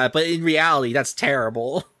thinking of that, but in reality, that's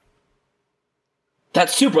terrible.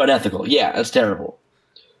 That's super unethical. Yeah, that's terrible.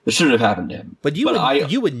 It shouldn't have happened to him. But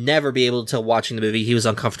you would never be able to tell watching the movie he was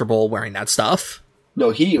uncomfortable wearing that stuff.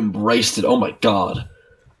 No, he embraced it. Oh my god.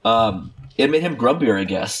 It made him grumpier, I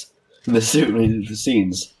guess, in the suit, in the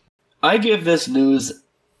scenes. I give this news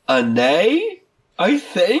a nay, I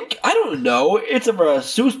think. I don't know. It's a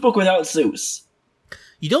Seuss book without Seuss.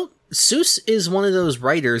 Seuss is one of those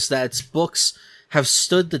writers that's books have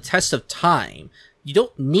stood the test of time. You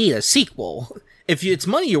don't need a sequel. If it's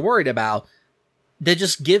money you're worried about, then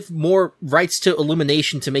just give more rights to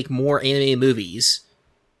Illumination to make more animated movies.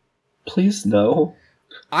 Please, no.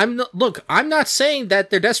 I'm not saying that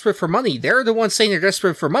they're desperate for money. They're the ones saying they're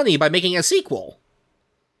desperate for money by making a sequel.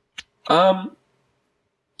 So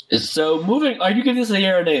moving, are you giving this a yay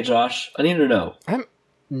or nay, Josh? I need to know.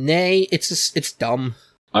 Nay, it's dumb.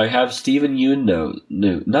 I have Stephen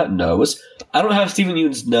Yeun not nose. I don't have Stephen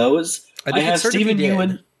Yeun's nose. I have Stephen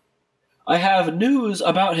Yeun. I have news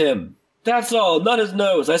about him. That's all, not his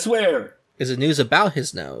nose, I swear. Is it news about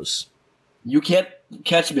his nose? You can't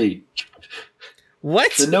catch me.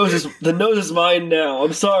 What? The nose is mine now.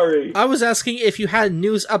 I'm sorry. I was asking if you had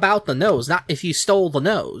news about the nose, not if you stole the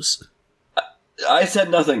nose. I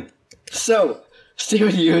said nothing. So,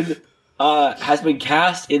 Stephen Yeun has been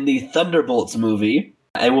cast in the Thunderbolts movie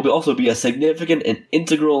and will also be a significant and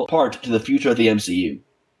integral part to the future of the MCU.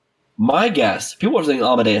 My guess, people are saying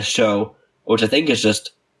Amadeus Cho, which I think is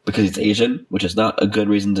just because he's Asian, which is not a good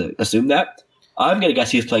reason to assume that. I'm going to guess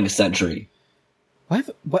he's playing a Sentry.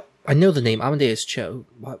 What? I know the name, Amadeus Cho.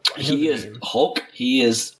 He is Hulk. He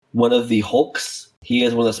is one of the Hulks. He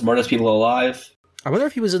is one of the smartest people alive. I wonder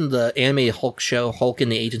if he was in the animated Hulk show, Hulk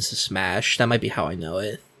and the Agents of Smash. That might be how I know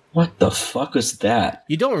it. What the fuck was that?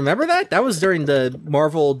 You don't remember that? That was during the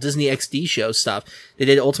Marvel Disney XD show stuff. They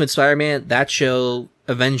did Ultimate Spider-Man, that show,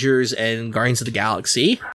 Avengers, and Guardians of the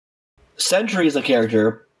Galaxy. Sentry is a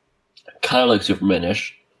character, kind of like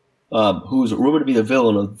Superman-ish, who's rumored to be the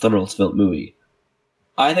villain of the Thunderbolts film movie.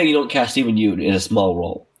 I think you don't cast Stephen Yeun in a small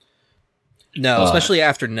role. No, especially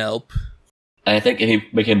after Nope. And I think if he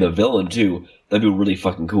became the villain, too, that'd be really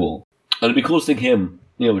fucking cool. It'd be cool to see him,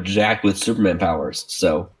 jacked with Superman powers.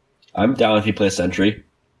 So, I'm down if he plays Sentry.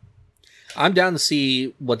 I'm down to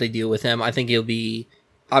see what they do with him. I think it'll be...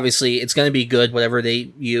 Obviously, it's going to be good, whatever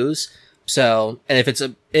they use. So, and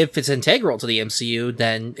if it's integral to the MCU,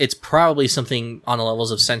 then it's probably something on the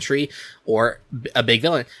levels of Sentry or a big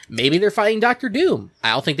villain. Maybe they're fighting Doctor Doom.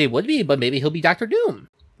 I don't think they would be, but maybe he'll be Doctor Doom.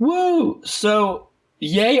 Woo! So,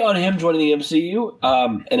 yay on him joining the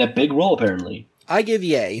MCU, in a big role, apparently. I give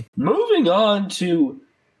yay. Moving on to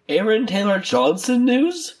Aaron Taylor Johnson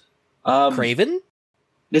news. Kraven?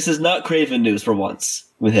 This is not Kraven news for once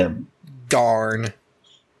with him. Darn.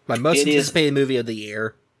 My most anticipated movie of the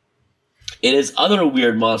year. It is other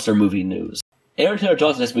weird monster movie news. Aaron Taylor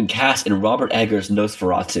Johnson has been cast in Robert Eggers'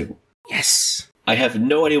 Nosferatu. Yes. I have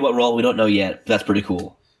no idea what role, we don't know yet, but that's pretty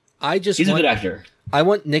cool. He's a good actor. I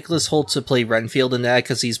want Nicholas Hoult to play Renfield in that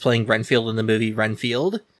because he's playing Renfield in the movie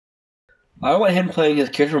Renfield. I want him playing his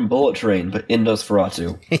character from Bullet Train, but in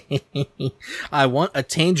Nosferatu. I want a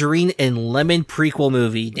Tangerine and Lemon prequel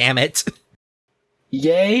movie, damn it.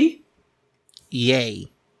 Yay? Yay.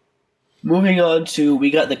 Moving on to,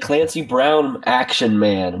 we got the Clancy Brown Action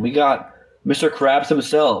Man. We got Mr. Krabs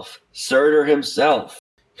himself, Surtur himself.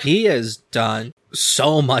 He has done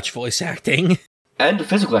so much voice acting. And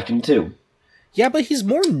physical acting, too. Yeah, but he's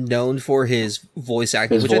more known for his voice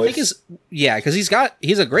acting, I think is... Yeah, because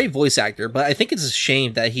he's a great voice actor, but I think it's a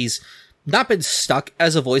shame that he's not been stuck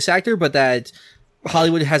as a voice actor, but that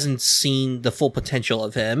Hollywood hasn't seen the full potential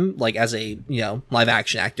of him, like as a, live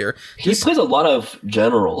action actor. He plays a lot of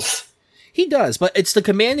generals. He does, but it's the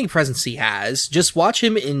commanding presence he has. Just watch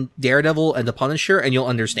him in Daredevil and The Punisher and you'll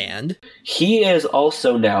understand. He is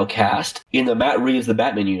also now cast in the Matt Reeves The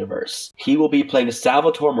Batman universe. He will be playing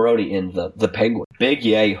Salvatore Maroni in the Penguin. Big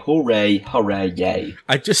yay, hooray, hooray, yay.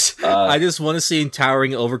 I just want to see him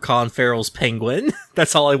towering over Colin Farrell's Penguin.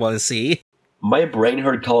 That's all I want to see. My brain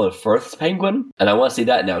heard Colin Firth's Penguin, and I want to see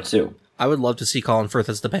that now too. I would love to see Colin Firth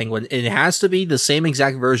as the Penguin. It has to be the same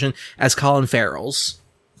exact version as Colin Farrell's.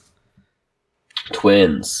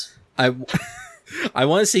 Twins. I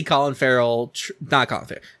want to see Colin Farrell,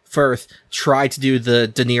 Firth, try to do the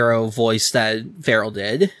De Niro voice that Farrell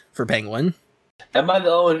did for Penguin. Am I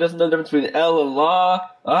the only one who doesn't know the difference between L and law?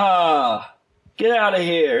 Ah, get out of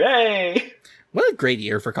here, hey! What a great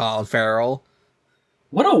year for Colin Farrell.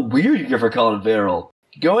 What a weird year for Colin Farrell.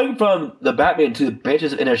 Going from the Batman to the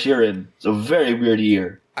Banshees of Inisherin is a very weird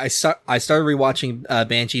year. I started rewatching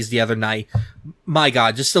Banshees the other night. My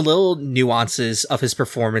God, just the little nuances of his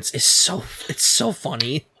performance it's so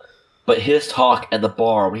funny. But his talk at the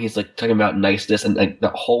bar when he's like talking about niceness and like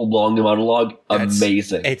that whole long monologue,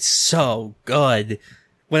 amazing. It's so good.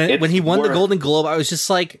 When he won the Golden Globe, I was just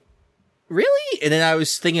like, really? And then I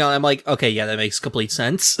was thinking, I'm like, okay, yeah, that makes complete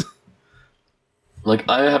sense. Like,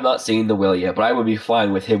 I have not seen The Will yet, but I would be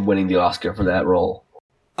fine with him winning the Oscar for that role.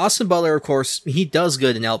 Austin Butler, of course, he does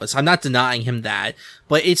good in Elvis. I'm not denying him that,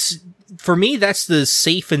 but for me, that's the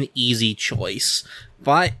safe and easy choice.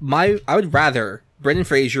 But I would rather Brendan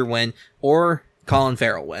Fraser win or Colin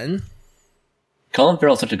Farrell win. Colin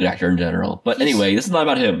Farrell's such a good actor in general. But anyway, this is not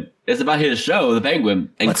about him. It's about his show, The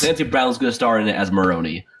Penguin, and Clancy Brown's going to star in it as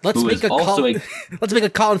Maroni. Let's make a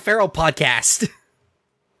Colin Farrell podcast.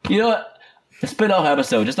 You know what? A spin-off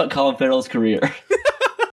episode, just about Colin Farrell's career.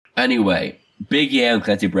 Anyway, big yam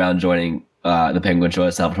Clancy Brown joining the Penguin show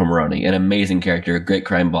as Salvatore Maroni. An amazing character, a great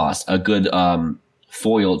crime boss, a good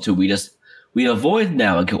foil to we avoid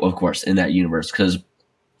now, of course, in that universe, because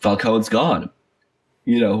Falcone's gone.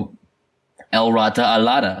 El Rata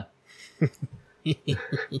Alada.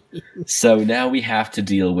 So now we have to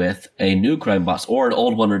deal with a new crime boss or an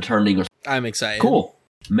old one returning. I'm excited. Cool.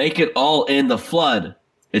 Make it all in the flood.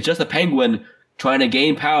 It's just a penguin trying to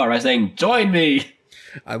gain power by saying, "Join me."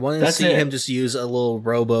 I want to see him just use a little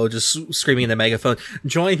robo, just screaming in the megaphone,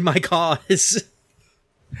 "Join my cause."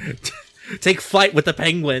 Take flight with the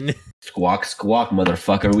penguin. Squawk, squawk,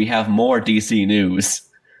 motherfucker. We have more DC news.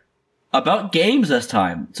 About games this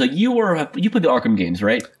time. So you played the Arkham games,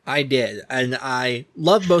 right? I did, and I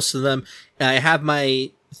love most of them. And I have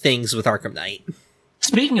my things with Arkham Knight.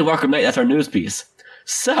 Speaking of Arkham Knight, that's our news piece.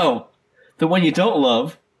 So, the one you don't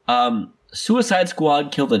love, Suicide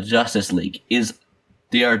Squad Kill the Justice League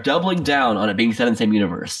they are doubling down on it being set in the same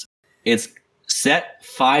universe. It's set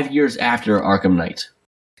 5 years after Arkham Knight.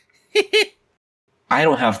 I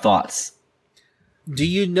don't have thoughts. Do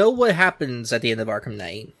you know what happens at the end of Arkham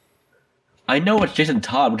Knight? I know it's Jason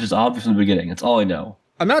Todd, which is obvious from the beginning. That's all I know.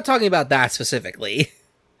 I'm not talking about that specifically.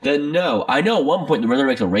 Then no. I know at one point the Riddler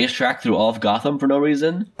makes a racetrack through all of Gotham for no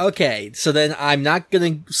reason. Okay, so then I'm not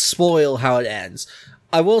going to spoil how it ends.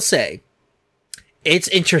 I will say, it's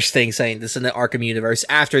interesting saying this in the Arkham universe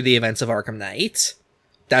after the events of Arkham Knight.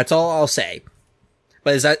 That's all I'll say.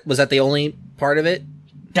 But was that the only part of it?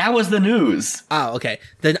 That was the news. Oh, okay.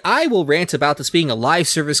 Then I will rant about this being a live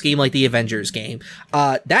service game like the Avengers game.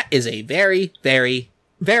 That is a very, very,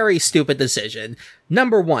 very stupid decision.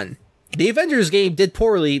 Number one, the Avengers game did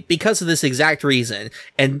poorly because of this exact reason.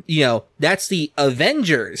 And, that's the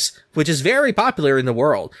Avengers, which is very popular in the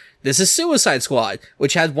world. This is Suicide Squad,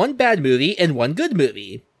 which had one bad movie and one good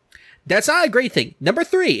movie. That's not a great thing. Number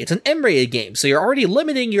three, it's an M-rated game, so you're already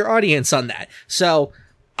limiting your audience on that. So,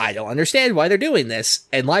 I don't understand why they're doing this.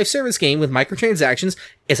 And live service game with microtransactions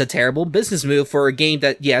is a terrible business move for a game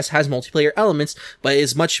that, yes, has multiplayer elements, but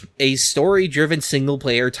is much a story-driven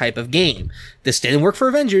single-player type of game. This didn't work for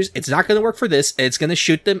Avengers, it's not going to work for this, and it's going to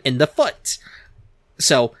shoot them in the foot.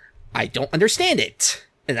 So, I don't understand it.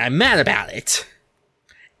 And I'm mad about it.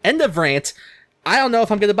 End of rant. I don't know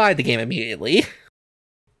if I'm going to buy the game immediately.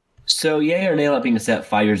 So, yay or nay on being set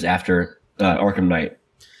 5 years after Arkham Knight?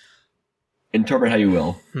 Interpret how you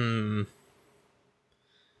will. You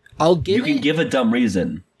can give a dumb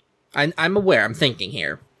reason. I'm aware. I'm thinking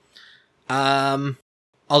here. I'll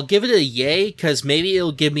give it a yay, because maybe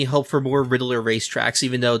it'll give me hope for more Riddler racetracks,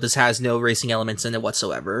 even though this has no racing elements in it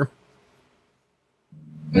whatsoever.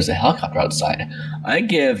 There's a helicopter outside. I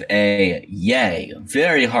give a yay,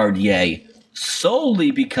 very hard yay,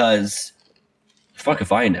 solely because... Fuck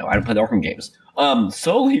if I know. I don't play the Arkham games.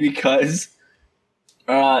 Solely because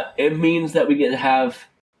It means that we get to have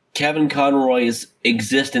Kevin Conroy's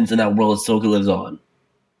existence in that world still lives on.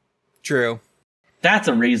 True. That's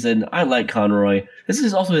a reason. I like Conroy. This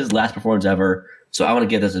is also his last performance ever, so I want to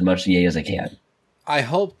give this as much yay as I can. I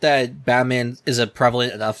hope that Batman is a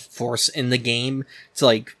prevalent enough force in the game to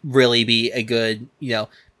like really be a good,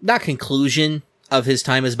 not conclusion of his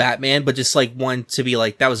time as Batman, but just like one to be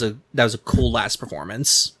like that was a cool last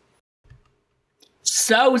performance.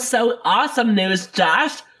 So awesome news,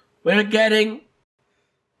 Josh. We're getting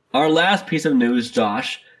our last piece of news,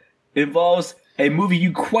 Josh. Involves a movie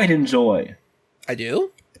you quite enjoy. I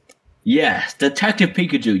do? Yes, Detective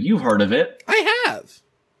Pikachu. You've heard of it. I have.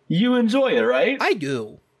 You enjoy it, right? I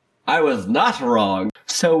do. I was not wrong.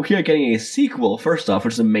 So we're getting a sequel, first off,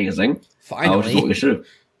 which is amazing. Finally. Which is what we should have.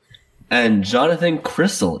 And Jonathan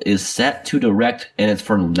Crystal is set to direct, and it's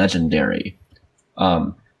for Legendary.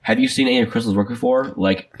 Have you seen any of Crystal's work before?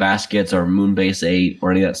 Like Baskets or Moonbase 8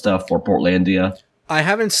 or any of that stuff, or Portlandia? I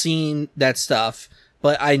haven't seen that stuff,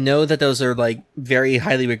 but I know that those are like very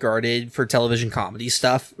highly regarded for television comedy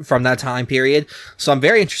stuff from that time period. So I'm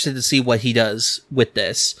very interested to see what he does with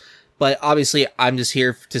this. But obviously, I'm just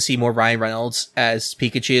here to see more Ryan Reynolds as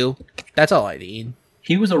Pikachu. That's all I need.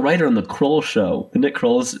 He was a writer on the Kroll Show, the Nick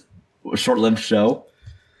Kroll's short-lived show.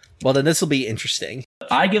 Well, then this will be interesting.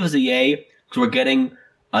 I give us a yay because we're getting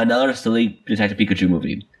another silly Detective Pikachu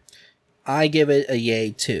movie. I give it a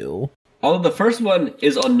yay too. Although the first one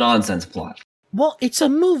is a nonsense plot. Well, it's a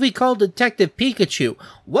movie called Detective Pikachu.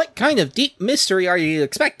 What kind of deep mystery are you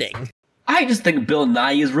expecting? I just think Bill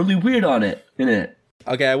Nye is really weird in it.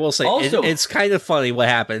 Okay, I will say, also, it's kind of funny what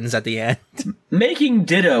happens at the end. Making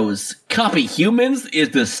Dittos copy humans is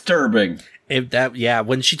disturbing.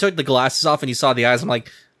 When she took the glasses off and you saw the eyes, I'm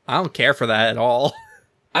like, I don't care for that at all.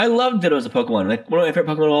 I love Ditto as a Pokemon. Like, one of my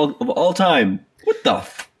favorite Pokemon of all time. What the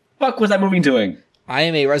fuck was that movie doing? I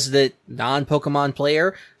am a resident non-Pokemon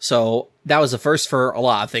player, so that was a first for a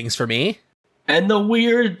lot of things for me. And the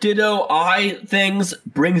weird Ditto eye things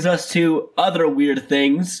brings us to other weird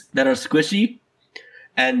things that are squishy.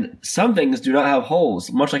 And some things do not have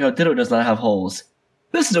holes, much like how Ditto does not have holes.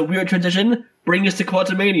 This is a weird transition, bringing us to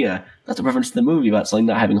Quantumania. That's a reference to the movie about something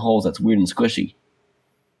not having holes that's weird and squishy.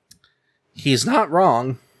 He's not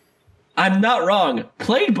wrong. I'm not wrong.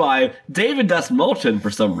 Played by David Moulton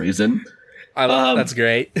for some reason. That's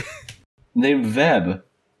great. Named Veb.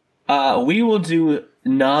 We will do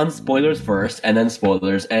non-spoilers first, and then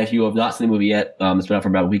spoilers. And if you have not seen the movie yet, it's been out for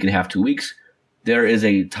about a week and a half, 2 weeks. There is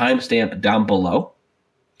a timestamp down below.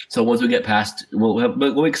 So once we get past, we'll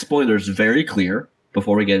make spoilers very clear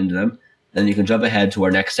before we get into them. Then you can jump ahead to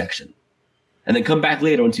our next section. And then come back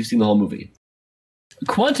later once you've seen the whole movie.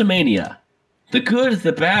 Quantumania. The good,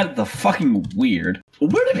 the bad, the fucking weird.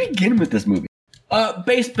 Where to begin with this movie?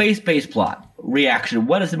 Base plot. Reaction.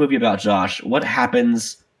 What is the movie about, Josh? What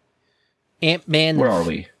happens? Ant-Man. Where are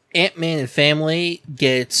we? Ant-Man and family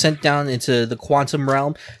get sent down into the quantum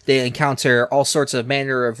realm. They encounter all sorts of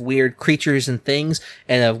manner of weird creatures and things,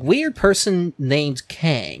 and a weird person named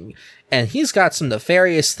Kang. And he's got some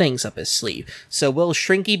nefarious things up his sleeve. So will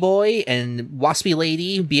Shrinky Boy and Waspy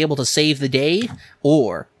Lady be able to save the day?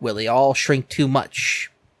 Or will they all shrink too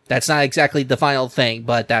much? That's not exactly the final thing,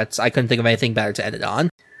 but I couldn't think of anything better to end it on.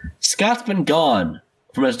 Scott's been gone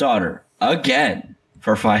from his daughter, again,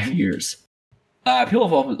 for 5 years. People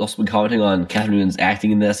have also been commenting on Catherine Newton's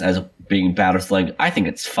acting in this as being bad or slang. I think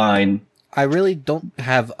it's fine. I really don't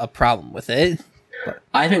have a problem with it. But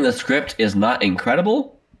I think the script is not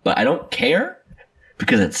incredible, but I don't care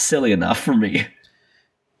because it's silly enough for me.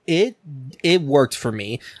 It worked for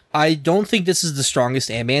me. I don't think this is the strongest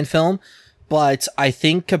Ant-Man film, but I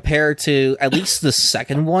think compared to at least the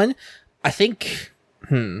second one, I think...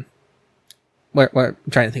 I'm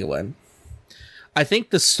trying to think of one. I think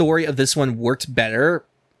the story of this one worked better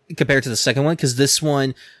compared to the second one, because this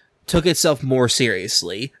one took itself more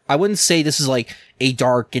seriously. I wouldn't say this is like a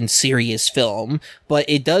dark and serious film, but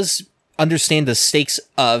it does understand the stakes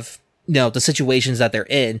of, the situations that they're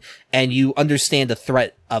in, and you understand the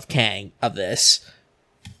threat of Kang of this.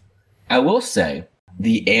 I will say,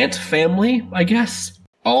 the Ant family, I guess,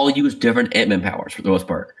 all use different Ant-Man powers for the most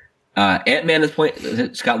part. Ant-Man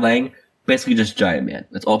is Scott Lang, basically just Giant Man.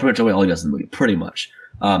 That's all pretty much all he does in the movie, pretty much.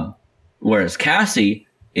 Whereas Cassie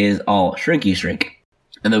is all Shrinky Shrink.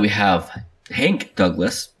 And then we have Hank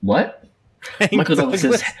Douglas. What? Michael Douglas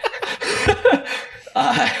is...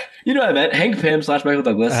 you know what I meant. Hank Pym / Michael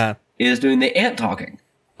Douglas is doing the ant talking.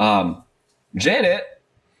 Janet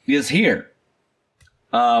is here.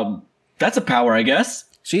 That's a power, I guess.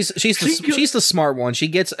 She's the smart one. She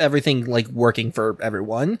gets everything like working for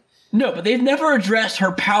everyone. No, but they've never addressed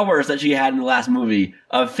her powers that she had in the last movie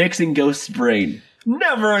of fixing Ghost's brain.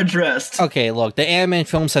 Never addressed. Okay, look, the Ant-Man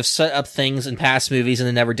films have set up things in past movies and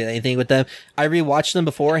they never did anything with them. I rewatched them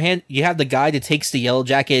beforehand. You have the guy that takes the Yellow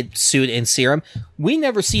Jacket suit and serum. We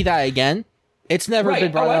never see that again. It's never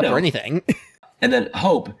been brought up or anything. And then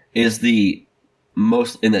Hope is the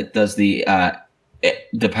most, and that does the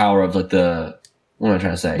power of like the, what am I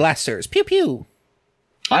trying to say? Blasters. Pew pew.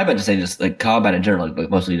 I meant to say just like combat in general,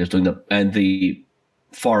 like mostly just doing the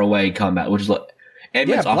far away combat, which is like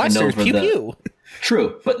Ant-Man's often known for pew.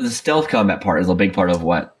 True, but the stealth combat part is a big part of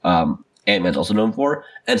what Ant-Man's also known for,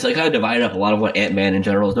 and so they kind of divided up a lot of what Ant-Man in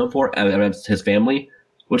general is known for, and his family,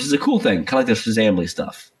 which is a cool thing, kind of like the Shazam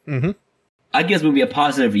stuff. Mm-hmm. I give this movie a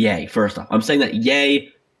positive yay. First off, I'm saying that yay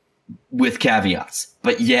with caveats,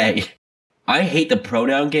 but yay. I hate the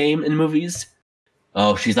pronoun game in movies.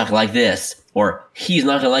 Oh, she's not gonna like this, or he's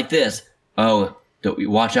not gonna like this. Oh,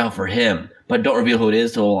 watch out for him, but don't reveal who it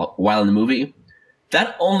is till a while in the movie.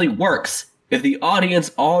 That only works if the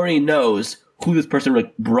audience already knows who this person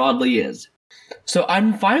like broadly is. So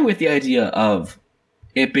I'm fine with the idea of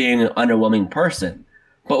it being an underwhelming person,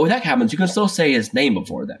 but when that happens, you can still say his name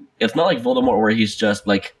before then. It's not like Voldemort where he's just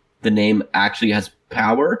like the name actually has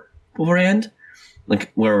power beforehand,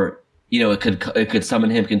 like where it could summon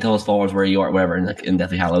him, can tell his followers where you are, whatever, in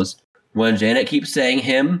Deathly Hallows. When Janet keeps saying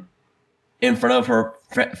him in front of her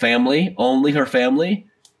family, only her family,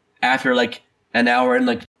 after like an hour and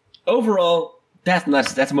like. Overall, that's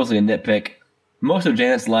mostly a nitpick. Most of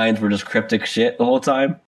Janet's lines were just cryptic shit the whole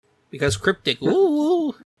time. Because cryptic,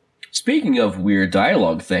 ooh. Speaking of weird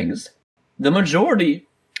dialogue things, the majority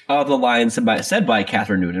of the lines said by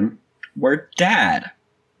Catherine Newton were dad.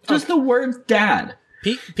 Just the word dad.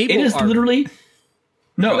 It is literally...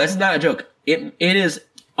 No, that's not a joke. It is,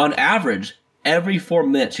 on average, every 4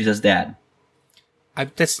 minutes she says dad.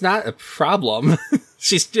 That's not a problem.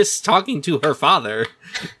 She's just talking to her father.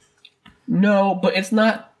 No, but it's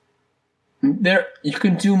not. There, you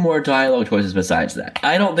can do more dialogue choices besides that.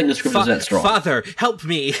 I don't think the script is that strong. Father, help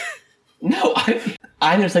me! No,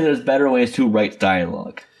 I'm just saying there's better ways to write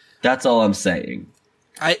dialogue. That's all I'm saying.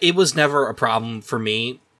 It was never a problem for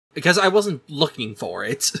me because I wasn't looking for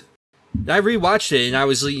it. I rewatched it and I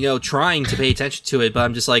was, trying to pay attention to it, but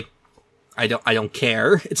I'm just like, I don't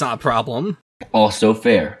care. It's not a problem. Also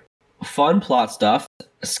fair. Fun plot stuff.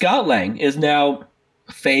 Scott Lang is now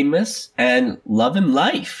famous and loving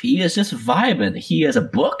life. He is just vibing. He has a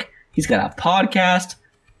book. He's got a podcast.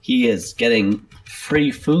 He is getting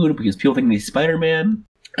free food because people think he's Spider-Man,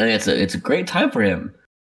 and it's a great time for him.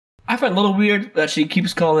 I find it a little weird that she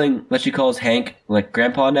calls Hank like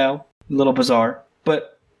Grandpa now. A little bizarre,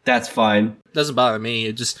 but that's fine. Doesn't bother me.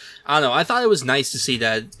 It just, I don't know. I thought it was nice to see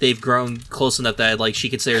that they've grown close enough that like she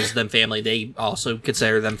considers them family. They also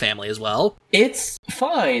consider them family as well. It's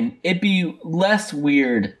fine. It'd be less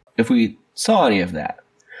weird if we saw any of that,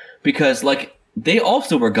 because like they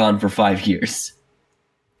also were gone for 5 years.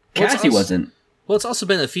 Cassie wasn't. Well, it's also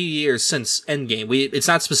been a few years since Endgame. It's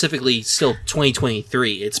not specifically still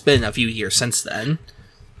 2023. It's been a few years since then.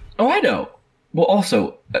 Oh, I know. Well,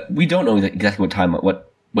 also we don't know exactly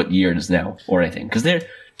what year it is now or anything, because their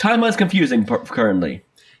timeline's confusing currently.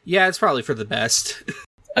 Yeah, it's probably for the best.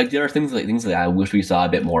 Like there are things that I wish we saw a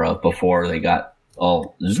bit more of before they got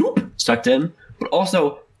all sucked in, but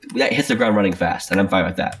also that hits the ground running fast, and I'm fine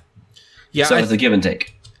with that. Yeah, so it's a give and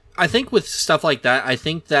take. I think with stuff like that, I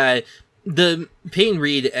think that the Peyton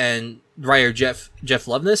Reed and writer Jeff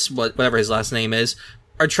Loveness, whatever his last name is,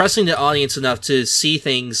 are trusting the audience enough to see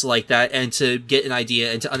things like that and to get an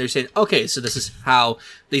idea and to understand, okay, so this is how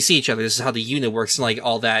they see each other. This is how the unit works and like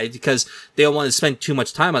all that, because they don't want to spend too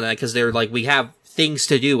much time on that because they're like, we have things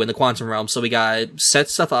to do in the quantum realm. So we gotta set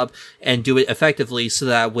stuff up and do it effectively so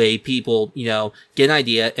that way people, get an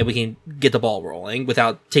idea and we can get the ball rolling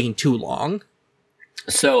without taking too long.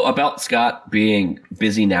 So about Scott being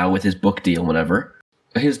busy now with his book deal, whatever,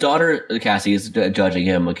 his daughter, Cassie, is judging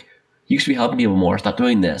him like, you should be helping people more. Stop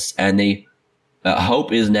doing this. And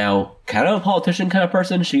Hope is now kind of a politician kind of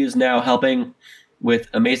person. She is now helping with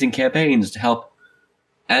amazing campaigns to help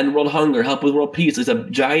end world hunger, help with world peace. There's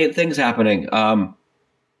some giant things happening. And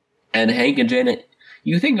Hank and Janet,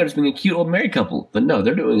 you think they're just being a cute old married couple, but no,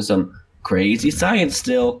 they're doing some crazy science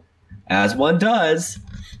still, as one does.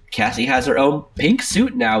 Cassie has her own pink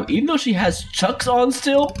suit now, even though she has Chucks on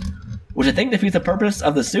still, which I think defeats the purpose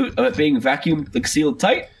of the suit, of it being vacuum sealed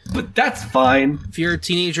tight, but that's fine. If you're a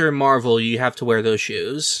teenager in Marvel, you have to wear those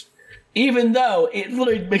shoes. Even though it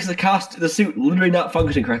literally makes the suit literally not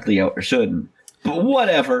function correctly, or shouldn't. But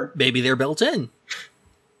whatever. Maybe they're built in.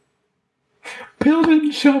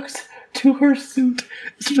 Built-in Chucks. to her suit.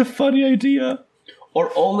 It's such a funny idea.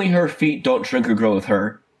 Or only her feet don't shrink or grow with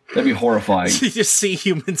her. That'd be horrifying. You just see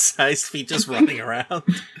human-sized feet just running around.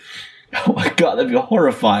 Oh my god, that'd be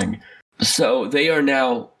horrifying. So they are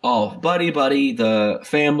now all buddy, the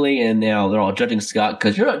family, and now they're all judging Scott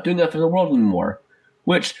because you're not doing that for the world anymore.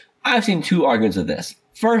 Which, I've seen two arguments of this.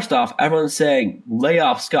 First off, everyone's saying, lay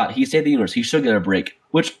off Scott, he saved the universe, he should get a break.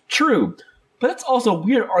 Which, true, but that's also a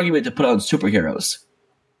weird argument to put on superheroes.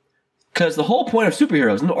 Because the whole point of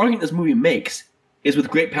superheroes, and the argument this movie makes, is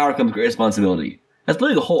with great power comes great responsibility. That's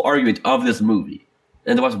literally the whole argument of this movie.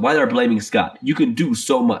 And that's why they're blaming Scott. You can do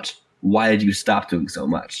so much. Why did you stop doing so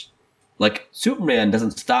much? Like, Superman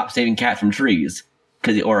doesn't stop saving cats from trees,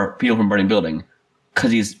 or people from burning building,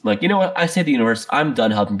 because he's like, you know what, I saved the universe, I'm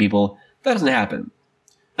done helping people. That doesn't happen.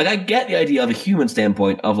 Like, I get the idea of a human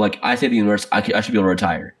standpoint of, like, I saved the universe, I should be able to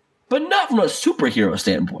retire. But not from a superhero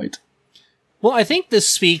standpoint. Well, I think this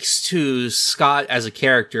speaks to Scott as a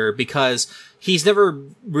character because he's never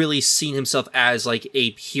really seen himself as like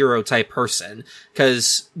a hero type person.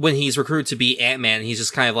 Because when he's recruited to be Ant-Man, he's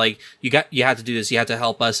just kind of like, you have to do this, you have to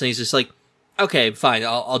help us. And he's just like, okay, fine,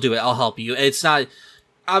 I'll do it, I'll help you. And it's not,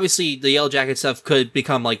 obviously the Yellow Jacket stuff could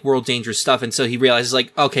become like world dangerous stuff. And so he realizes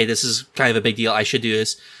like, okay, this is kind of a big deal, I should do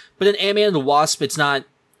this. But in Ant-Man and the Wasp, it's not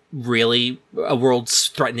really a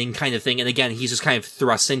world-threatening kind of thing, and again, he's just kind of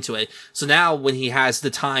thrust into it. So now, when he has the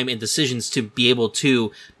time and decisions to be able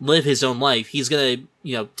to live his own life, he's gonna,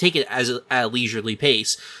 take it at a leisurely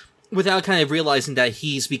pace, without kind of realizing that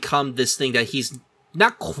he's become this thing that he's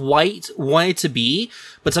not quite wanted to be,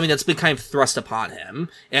 but something that's been kind of thrust upon him.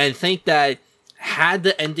 And I think that had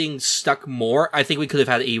the ending stuck more, I think we could have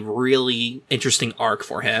had a really interesting arc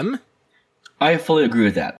for him. I fully agree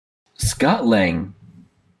with that. Scott Lang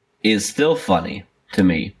is still funny to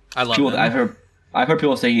me. I love him. I've heard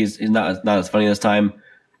people say he's not as funny this time,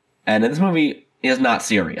 and this movie is not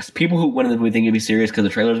serious. People who went in the movie think it'd be serious because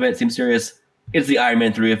the trailers made it seem serious. It's the Iron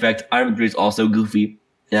Man 3 effect. Iron Man 3 is also goofy,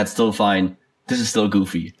 and that's still fine. This is still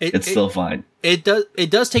goofy. It's still fine. It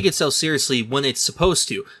does take itself seriously when it's supposed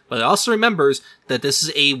to, but it also remembers that this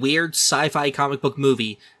is a weird sci-fi comic book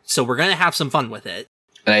movie, so we're gonna have some fun with it.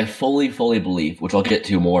 And I fully believe, which I'll get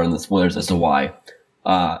to more in the spoilers as to why,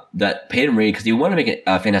 that Peyton Reed, because he wanted to make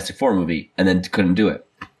a Fantastic Four movie and then couldn't do it.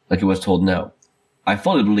 Like he was told no. I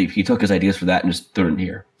fully believe he took his ideas for that and just threw it in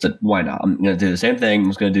here. Said, why not? I'm going to do the same thing I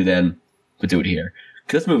was going to do then, but do it here.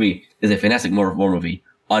 Because this movie is a Fantastic Four movie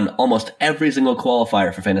on almost every single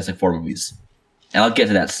qualifier for Fantastic Four movies. And I'll get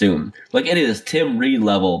to that soon. Like, it is Tim Reed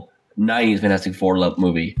level 90s Fantastic Four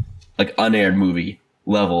movie, like unaired movie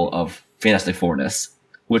level of Fantastic Fourness,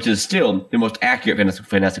 which is still the most accurate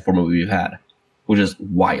Fantastic Four movie we've had. Which is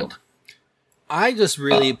wild. I just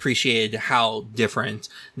really appreciated how different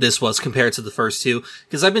this was compared to the first two.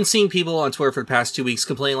 Because I've been seeing people on Twitter for the past 2 weeks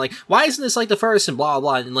complaining like, why isn't this like the first and blah,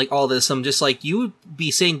 blah, and like all this. I'm just like, you'd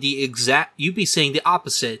be saying the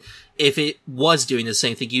opposite if it was doing the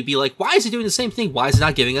same thing. You'd be like, why is it doing the same thing? Why is it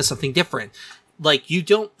not giving us something different? Like,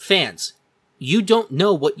 fans, you don't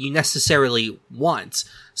know what you necessarily want.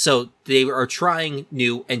 So they are trying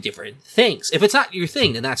new and different things. If it's not your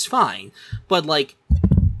thing, then that's fine. But like,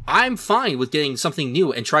 I'm fine with getting something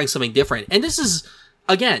new and trying something different. And this is,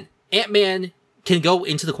 again, Ant-Man can go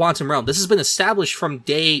into the quantum realm. This has been established from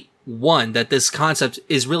day one that this concept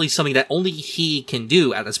is really something that only he can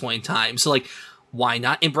do at this point in time. So like, why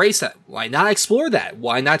not embrace that? Why not explore that?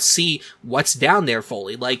 Why not see what's down there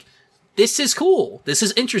fully? Like, this is cool. This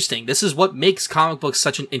is interesting. This is what makes comic books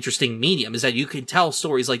such an interesting medium, is that you can tell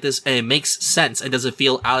stories like this and it makes sense and doesn't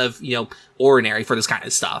feel out of, ordinary for this kind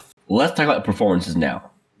of stuff. Let's talk about performances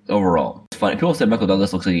now. Overall, it's funny. People said Michael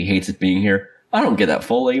Douglas looks like he hates it being here. I don't get that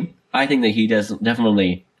fully. I think that he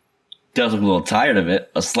definitely does look a little tired of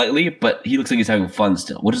it, slightly, but he looks like he's having fun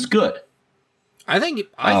still, which is good. I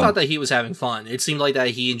thought that he was having fun. It seemed like that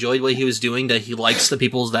he enjoyed what he was doing, that he likes the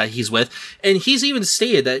people that he's with. And he's even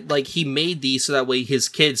stated that, like, he made these so that way his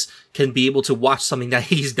kids can be able to watch something that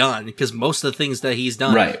he's done, because most of the things that he's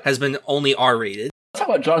done has been only R-rated. Let's talk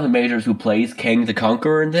about Jonathan Majors, who plays Kang the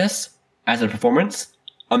Conqueror in this, as a performance.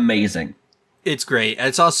 Amazing. It's great. And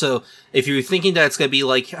it's also, if you're thinking that it's going to be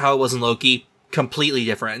like how it was in Loki, completely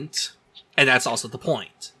different. And that's also the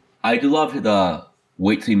point. I do love the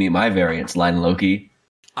wait till you meet my variants line in Loki.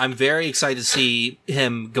 I'm very excited to see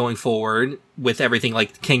him going forward with everything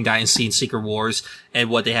like King Dynasty and Secret Wars and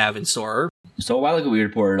what they have in store. So a while ago we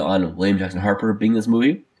reported on William Jackson Harper being in this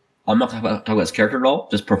movie. I'm not talking about his character at all,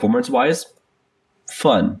 just performance-wise.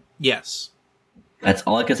 Fun. Yes. That's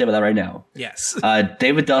all I can say about that right now. Yes.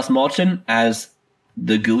 David Dastmalchian as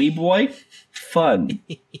the gooey boy. Fun.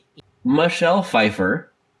 Michelle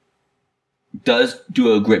Pfeiffer does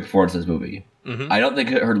do a great performance in this movie. Mm-hmm. I don't think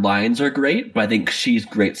her lines are great, but I think she's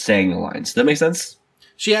great saying the lines. Does that make sense?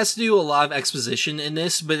 She has to do a lot of exposition in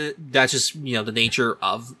this, but that's just, the nature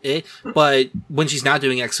of it. But when she's not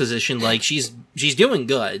doing exposition, like, she's doing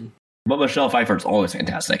good. But Michelle Pfeiffer's always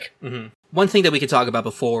fantastic. Mm-hmm. One thing that we could talk about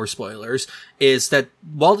before spoilers is that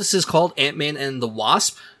while this is called Ant-Man and the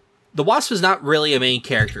Wasp is not really a main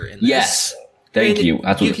character in this. Yes. Thank you.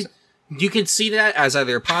 That's what you can see that as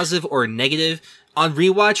either a positive or a negative. On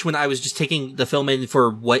rewatch, when I was just taking the film in for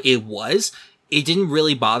what it was, it didn't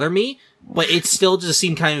really bother me, but it still just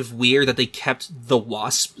seemed kind of weird that they kept the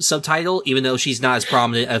Wasp subtitle, even though she's not as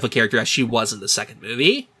prominent of a character as she was in the second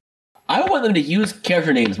movie. I want them to use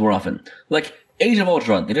character names more often. Like, Age of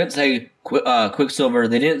Ultron, they didn't say Quicksilver,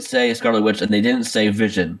 they didn't say Scarlet Witch, and they didn't say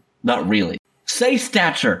Vision. Not really. Say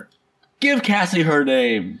Stature. Give Cassie her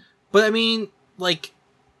name. But I mean, like,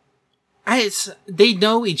 they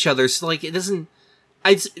know each other, so like, it doesn't...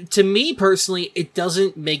 to me personally, it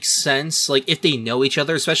doesn't make sense, like, if they know each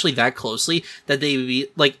other, especially that closely, that they would be,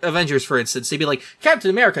 like, Avengers, for instance, they'd be like, Captain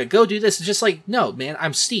America, go do this. It's just like, no, man,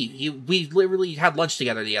 I'm Steve. We literally had lunch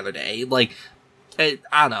together the other day. Like, I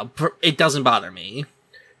don't know. It doesn't bother me.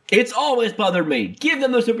 It's always bothered me. Give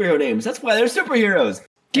them the superhero names. That's why they're superheroes.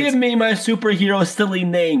 Give me my superhero silly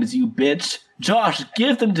names, you bitch. Josh,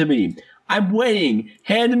 give them to me. I'm waiting.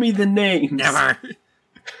 Hand me the names. Never.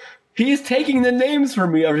 He's taking the names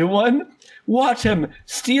from me, everyone. Watch him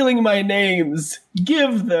stealing my names.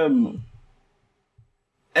 Give them.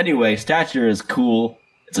 Anyway, Stature is cool.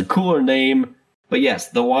 It's a cooler name. But yes,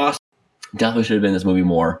 the Wasp definitely should have been in this movie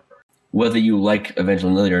more. Whether you like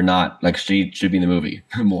Evangeline Lilly or not, like, she should be in the movie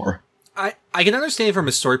more. I can understand from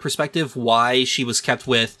a story perspective why she was kept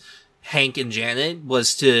with Hank and Janet,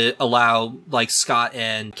 was to allow, like, Scott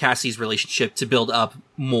and Cassie's relationship to build up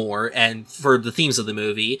more and for the themes of the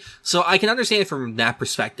movie. So I can understand it from that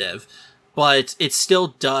perspective, but it still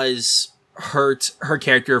does hurt her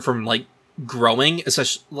character from, like, growing,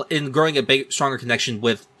 especially in growing a big, stronger connection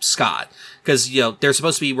with Scott. Because, they're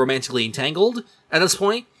supposed to be romantically entangled at this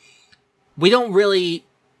point. We don't really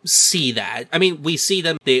see that. I mean, we see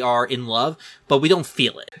them, they are in love, but we don't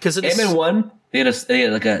feel it. Because Ant-Man 1,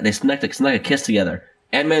 they snuck a kiss together.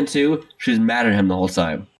 Ant-Man 2, she's mad at him the whole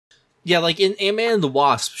time. Yeah, like in Ant-Man and the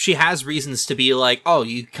Wasp, she has reasons to be like, oh,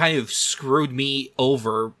 you kind of screwed me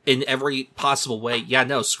over in every possible way. Yeah,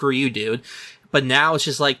 no, screw you, dude. But now it's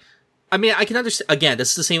just like, I mean, I can understand, again,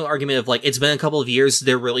 this is the same argument of like, it's been a couple of years,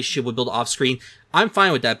 their relationship would build off screen. I'm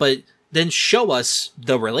fine with that, but then show us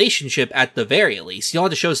the relationship at the very least. You don't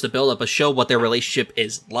have to show us the build-up, but show what their relationship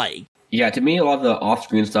is like. Yeah, to me, a lot of the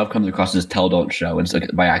off-screen stuff comes across as tell, don't show. It's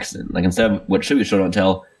like by accident. Like, instead of what should be show, don't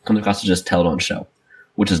tell, comes across as just tell, don't show.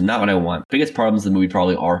 Which is not what I want. Biggest problems in the movie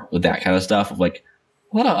probably are with that kind of stuff. Of like,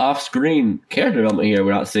 a lot of off-screen character development here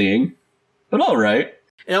we're not seeing. But alright.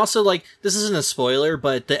 And also, like, this isn't a spoiler,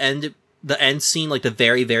 but the end scene, like the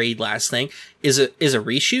very, very last thing, is a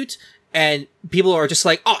reshoot. And people are just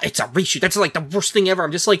like, oh, it's a reshoot. That's like the worst thing ever.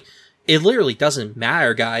 I'm just like, it literally doesn't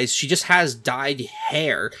matter, guys. She just has dyed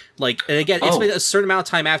hair. Like, and again, it's been a certain amount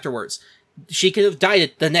of time afterwards. She could have dyed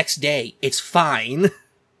it the next day. It's fine.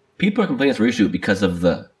 People are complaining it's a reshoot because of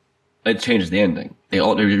it changes the ending. They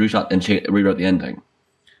reshot and rewrote the ending.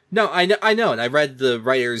 No, I know, and I read the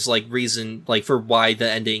writer's, like, reason, like, for why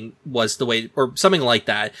the ending was the way, or something like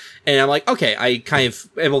that. And I'm like, okay, and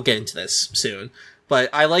we'll get into this soon. But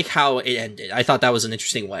I like how it ended. I thought that was an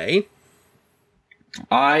interesting way.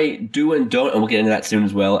 I do and don't, and we'll get into that soon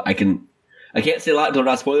as well. I can't say a lot, don't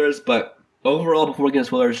not spoilers, but overall, before we get into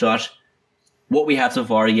spoilers, Josh, what we have so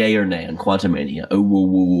far, yay or nay on Quantumania?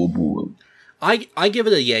 I give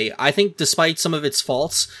it a yay. I think despite some of its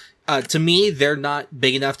faults, to me, they're not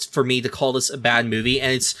big enough for me to call this a bad movie,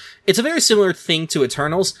 and it's a very similar thing to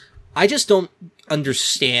Eternals. I just don't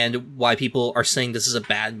understand why people are saying this is a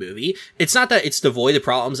bad movie. It's not that it's devoid of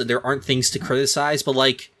problems and there aren't things to criticize, but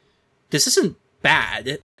like, this isn't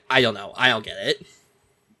bad. I don't know. I don't get it.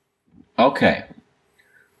 Okay.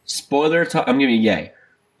 Spoiler time. I'm giving you yay,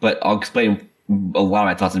 but I'll explain a lot of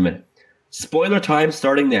my thoughts in a minute. Spoiler time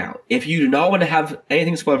starting now. If you do not want to have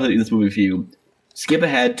anything spoiled in this movie for you, skip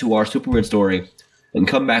ahead to our super weird story and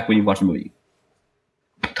come back when you watch the movie.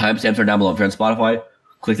 Timestamps are down below. If you're on Spotify,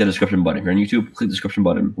 click the description button. If you're on YouTube, click the description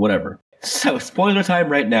button. Whatever. So, spoiler time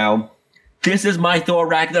right now. This is my Thor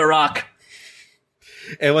Ragnarok.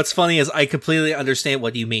 And what's funny is I completely understand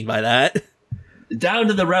what you mean by that. Down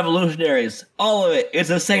to the revolutionaries. All of it. It's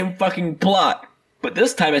the same fucking plot. But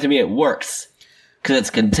this time, to me, it works. Because it's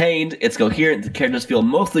contained, it's coherent, the characters feel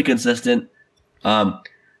mostly consistent.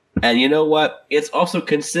 And you know what? It's also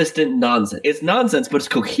consistent nonsense. It's nonsense, but it's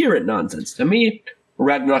coherent nonsense. To me,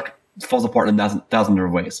 Ragnarok falls apart in a thousand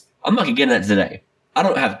different ways. I'm not going to get into that today. I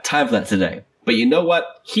don't have time for that today. But you know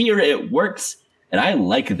what? Here it works, and I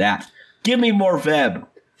like that. Give me more Veb.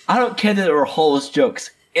 I don't care that there were holes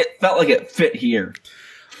jokes. It felt like it fit here.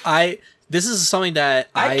 This is something that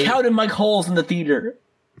I counted my holes in the theater.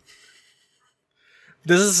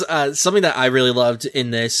 This is something that I really loved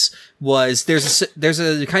in this was there's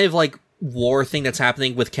a kind of like war thing that's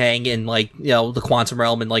happening with Kang and like, you know, the quantum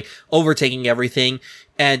realm and like overtaking everything.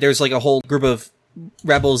 And there's like a whole group of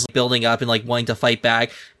rebels building up and like wanting to fight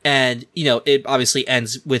back. And, you know, it obviously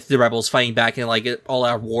ends with the rebels fighting back and like all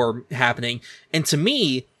our war happening. And to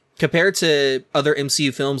me, compared to other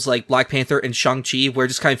MCU films like Black Panther and Shang-Chi, where it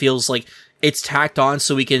just kind of feels like it's tacked on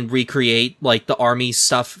so we can recreate like the army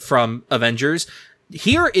stuff from Avengers,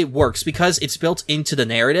 here it works because it's built into the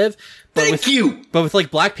narrative. But But with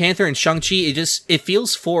like Black Panther and Shang-Chi, it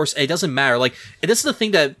feels forced. And it doesn't matter. Like, and this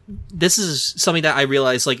is something that I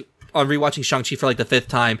realized like on rewatching Shang-Chi for like the 5th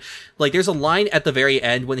time. Like, there's a line at the very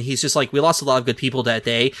end when he's just like, we lost a lot of good people that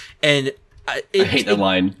day. And I hate that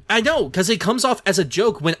line. I know, because it comes off as a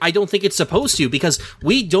joke when I don't think it's supposed to, because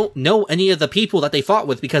we don't know any of the people that they fought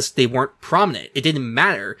with because they weren't prominent. It didn't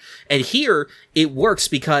matter. And here, it works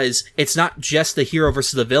because it's not just the hero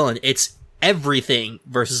versus the villain, it's everything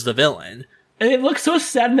versus the villain. And it looks so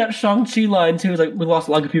sad in that Shang-Chi line, too. It's like, we lost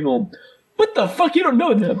a lot of people. What the fuck? You don't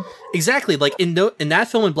know them. Exactly. Like, in that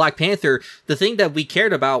film in Black Panther, the thing that we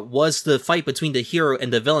cared about was the fight between the hero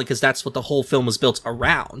and the villain, because that's what the whole film was built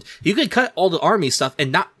around. You could cut all the army stuff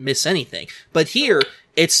and not miss anything. But here,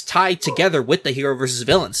 it's tied together with the hero versus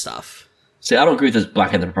villain stuff. See, I don't agree with this Black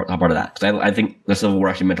Panther part of that, because I think the Civil War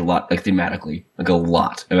actually meant a lot, like, thematically. Like, a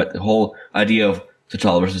lot. The whole idea of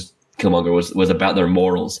T'Challa versus Killmonger was about their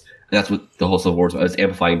morals. And that's what the whole Civil War was about. It was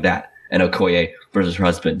amplifying that. And Okoye versus her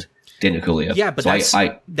husband, Daniel Kaluuya. Yeah, but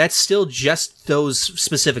so that's still just those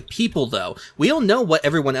specific people, though. We don't know what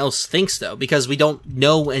everyone else thinks, though, because we don't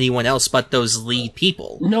know anyone else but those lead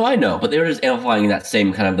people. No, I know, but they were just amplifying that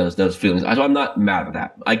same kind of those feelings. So I'm not mad at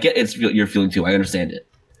that. I get it's your feeling too. I understand it.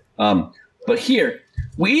 But here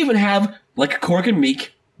we even have like Korg and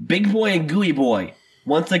Meek, Big Boy and Gooey Boy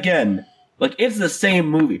once again. Like, it's the same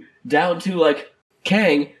movie down to like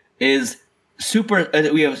Kang is super.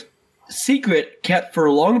 We have secret kept for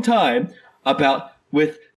a long time about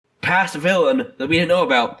with past villain that we didn't know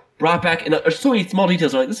about brought back, and there's so many small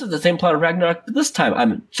details. Like, this is the same plot of Ragnarok, but this time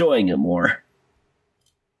I'm enjoying it more.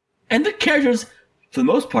 And the characters, for the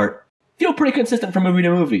most part, feel pretty consistent from movie to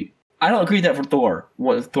movie. I don't agree with that for Thor.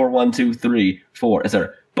 Thor 1, 2, 3, 4,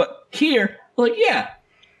 etc. But here, like, yeah,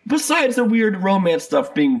 besides the weird romance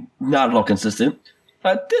stuff being not at all consistent,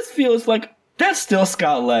 this feels like that's still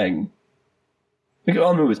Scott Lang. Look at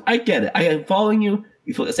all the movies. I get it. I am following you.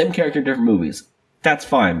 You feel the same character in different movies. That's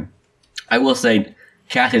fine. I will say,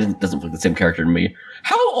 Kathy doesn't look the same character to me.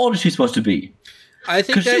 How old is she supposed to be? I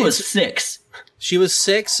think because she was 6. She was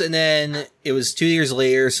 6, and then it was 2 years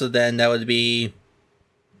later, so then that would be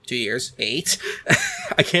 2 years. 8.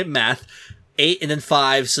 I can't math. 8 and then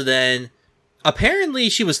 5, so then apparently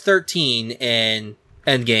she was 13 in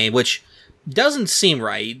Endgame, which doesn't seem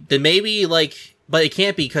right. Then maybe, like... But it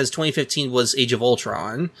can't be because 2015 was Age of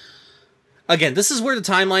Ultron. Again, this is where the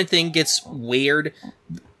timeline thing gets weird.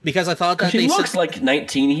 Because I thought that she looks like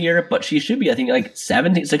 19 here, but she should be, I think, like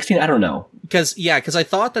 17, 16, I don't know. Because I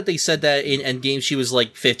thought that they said that in Endgame she was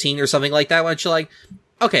like 15 or something like that, when she's like,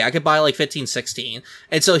 okay, I could buy like 15, 16.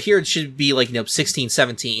 And so here it should be like, 16,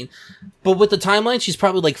 17. But with the timeline, she's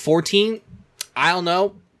probably like 14. I don't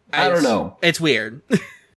know. I don't know. It's weird.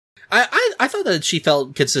 I thought that she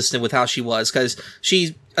felt consistent with how she was, because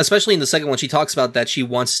she, especially in the second one, she talks about that she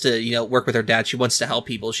wants to, work with her dad. She wants to help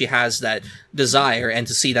people. She has that desire, and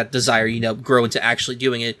to see that desire, grow into actually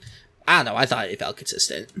doing it. I don't know. I thought it felt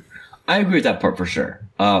consistent. I agree with that part for sure.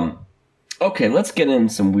 Okay, let's get in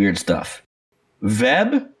some weird stuff.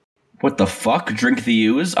 Veb? What the fuck? Drink the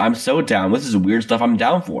ooze? I'm so down. This is weird stuff I'm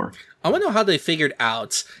down for. I want to know how they figured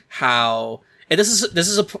out how, and this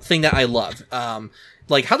is a thing that I love.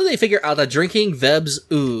 Like, how did they figure out that drinking Veb's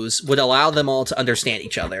ooze would allow them all to understand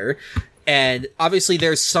each other? And obviously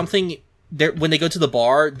there's something there, when they go to the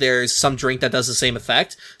bar, there's some drink that does the same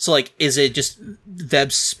effect. So, like, is it just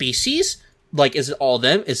Veb's species? Like, is it all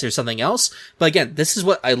them? Is there something else? But again, this is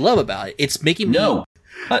what I love about it. It's making me... No,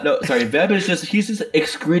 sorry, Veb is he's just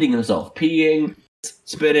excreting himself. Peeing,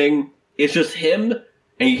 spitting. It's just him,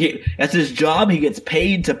 and that's his job. He gets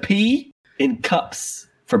paid to pee in cups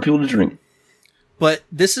for people to drink. But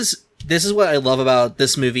this is what I love about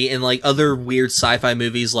this movie and like other weird sci-fi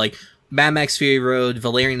movies like Mad Max Fury Road,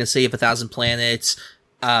 Valerian: The City of a Thousand Planets,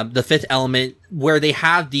 The Fifth Element, where they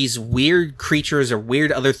have these weird creatures or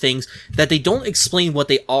weird other things that they don't explain what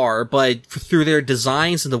they are, but through their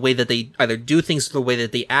designs and the way that they either do things or the way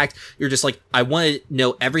that they act, you're just like, I want to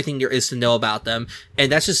know everything there is to know about them.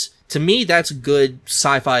 And that's just, to me, that's good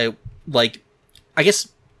sci-fi, like, I guess,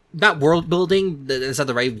 not world building, that's not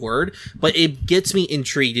the right word, but it gets me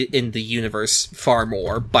intrigued in the universe far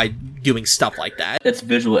more by doing stuff like that. It's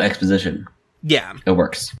visual exposition. Yeah. It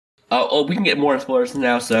works. Oh, we can get more spoilers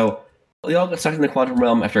now. So they all get stuck in the quantum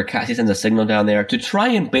realm after Cassie sends a signal down there to try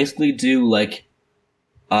and basically do like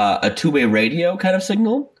a two-way radio kind of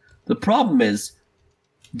signal. The problem is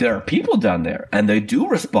there are people down there, and they do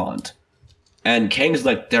respond. And Kang's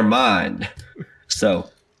like, they're mine. So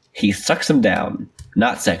he sucks them down.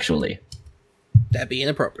 Not sexually. That'd be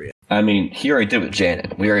inappropriate. I mean, he already did with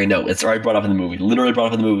Janet. We already know. It's already brought up in the movie. Literally brought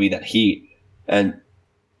up in the movie that he and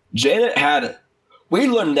Janet had... We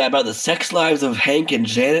learned that about the sex lives of Hank and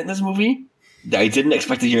Janet in this movie that I didn't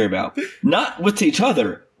expect to hear about. Not with each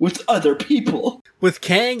other, with other people. With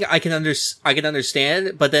Kang, I can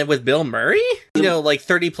understand, but then with Bill Murray? You know, like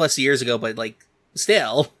 30 plus years ago, but like,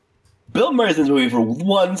 still. Bill Murray's in this movie for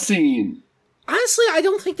one scene. Honestly, I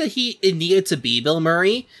don't think that it needed to be Bill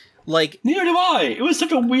Murray. Like, neither do I. It was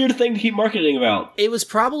such a weird thing to keep marketing about. It was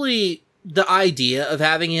probably the idea of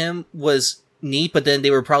having him was neat, but then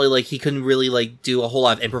they were probably like, he couldn't really like do a whole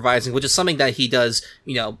lot of improvising, which is something that he does,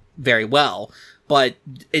 you know, very well. But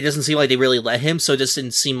it doesn't seem like they really let him, so it just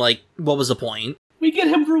didn't seem like, what was the point? We get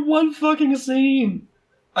him for one fucking scene.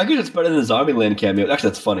 I guess it's better than the Zombieland cameo.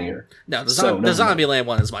 Actually, that's funnier. No, the Zombieland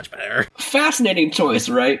one is much better. Fascinating choice,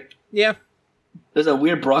 right? Yeah. There's a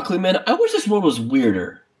weird broccoli man. I wish this one was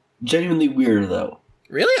weirder. Genuinely weirder, though.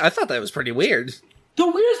 Really? I thought that was pretty weird. The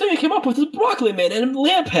weirdest thing I came up with is broccoli man and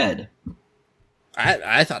Lamphead.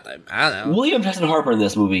 I thought that, I don't know. William Jackson Harper in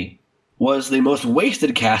this movie was the most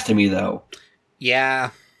wasted cast to me, though. Yeah.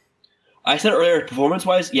 I said earlier,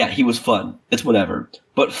 performance-wise, yeah, he was fun. It's whatever.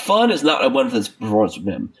 But fun is not one of his performance from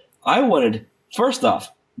him. I wanted, first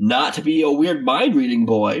off, not to be a weird mind-reading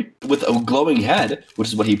boy with a glowing head, which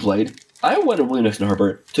is what he played. I wanted William Jackson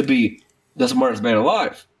Harper to be the smartest man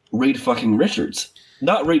alive. Reed fucking Richards.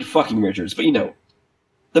 Not Reed fucking Richards, but you know,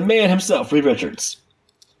 the man himself, Reed Richards.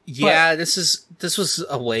 Yeah, this was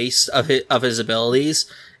a waste of his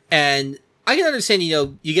abilities, and I can understand, you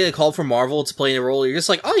know, you get a call from Marvel to play in a role, you're just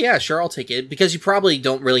like, oh yeah, sure, I'll take it, because you probably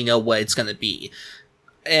don't really know what it's gonna be.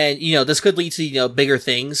 And, you know, this could lead to, you know, bigger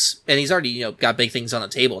things, and he's already, you know, got big things on the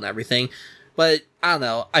table and everything, but, I don't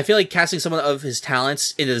know, I feel like casting someone of his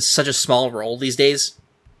talents into such a small role these days,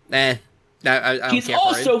 I don't care for it. He's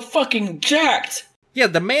also fucking jacked! Yeah,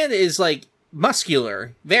 the man is, like,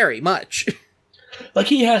 muscular, very much. Like,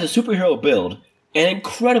 he has a superhero build, and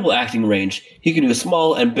incredible acting range. He can do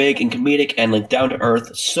small and big and comedic and, like,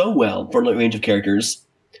 down-to-earth so well for a range of characters.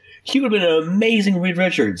 He would have been an amazing Reed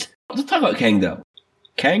Richards. Let's talk about Kang, though.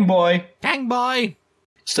 Kang boy. Kang boy!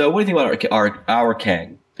 So, what do you think about our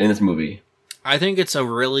Kang in this movie? I think it's a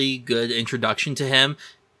really good introduction to him.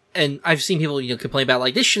 And I've seen people, you know, complain about,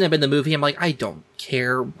 like, this shouldn't have been the movie. I'm like, I don't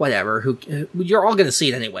care, whatever. You're all gonna see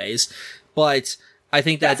it anyways. But I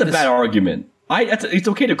think that's a bad argument. It's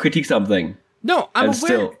okay to critique something. No, I'm aware.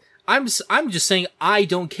 Still. I'm just saying I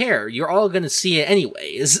don't care. You're all gonna see it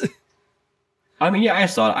anyways. I mean, yeah, I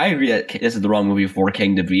saw it. I agree that this is the wrong movie for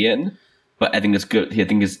Kang to be in, but I think it's good. I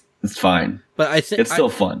think it's fine. But I think it's still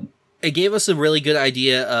fun. It gave us a really good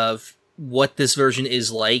idea of what this version is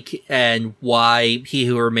like and why He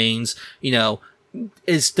Who Remains, you know,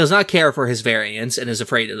 does not care for his variants and is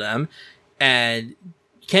afraid of them. And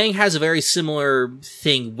Kang has a very similar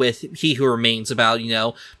thing with He Who Remains about, you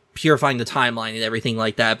know, purifying the timeline and everything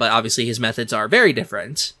like that, but obviously his methods are very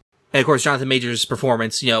different. And of course, Jonathan Majors'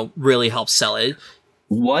 performance, you know, really helps sell it.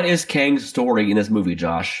 What is Kang's story in this movie,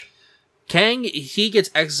 Josh? Kang, he gets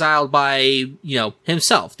exiled by, you know,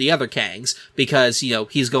 himself, the other Kangs, because, you know,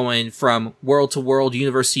 he's going from world to world,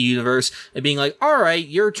 universe to universe, and being like, alright,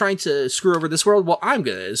 you're trying to screw over this world, well, I'm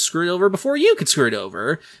gonna screw it over before you can screw it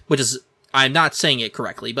over, which is, I'm not saying it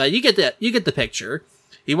correctly, but you get the picture.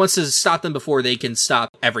 He wants to stop them before they can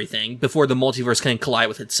stop everything, before the multiverse can collide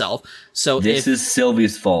with itself. So this is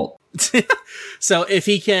Sylvie's fault. So if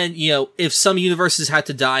he can, you know, if some universes had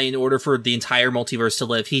to die in order for the entire multiverse to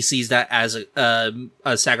live, he sees that as a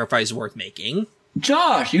sacrifice worth making.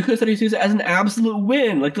 Josh, you could have said he sees it as an absolute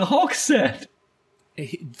win, like the Hulk said.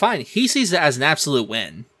 Fine, he sees it as an absolute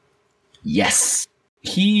win. Yes.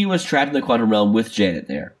 He was trapped in the quantum realm with Janet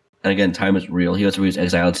there. And again, time is real. He was where he was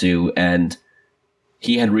exiled to, and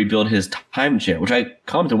he had rebuilt his time chair, which I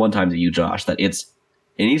commented one time to you, Josh, that it's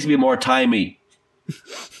It needs to be more timey.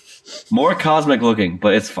 More cosmic looking,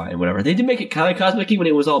 but it's fine, whatever. They did make it kind of cosmic-y when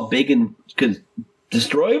it was all big and could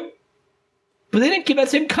destroy him. But they didn't keep that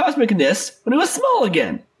same cosmicness when it was small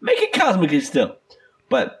again. Make it cosmic-y still.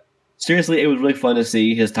 But seriously, it was really fun to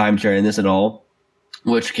see his time share in this and all,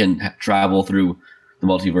 which can travel through the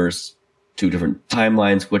multiverse to different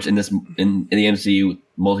timelines, which in the MCU,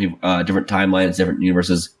 different timelines, different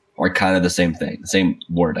universes are kind of the same thing, the same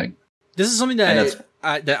wording. This is something that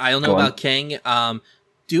I don't know about Kang.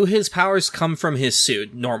 Do his powers come from his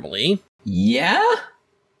suit normally? Yeah.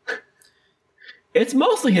 It's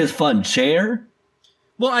mostly his fun chair.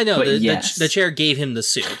 Well, I know yes. the chair gave him the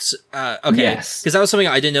suits. Okay, yes, because that was something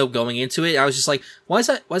I didn't know going into it. I was just like, why is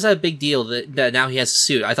that a big deal that now he has a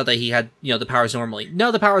suit? I thought that he had the powers normally.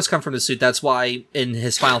 No, the powers come from the suit. That's why in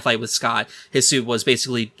his final fight with Scott, his suit was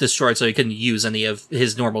basically destroyed, so he couldn't use any of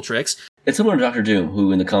his normal tricks. It's similar to Doctor Doom,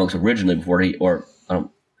 who in the comics originally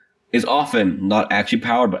is often not actually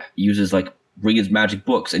powered, but uses reads magic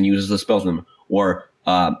books and uses the spells in them, or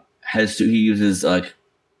he uses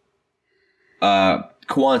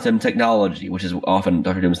quantum technology, which is often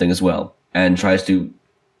Doctor Doom's thing as well, and tries to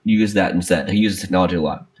use that instead. He uses technology a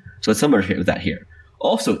lot. So it's similar with that here.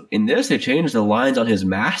 Also, in this, they changed the lines on his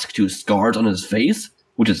mask to scars on his face,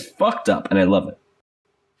 which is fucked up, and I love it.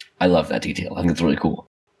 I love that detail. I think it's really cool.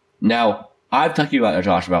 Now, I've talked to you about,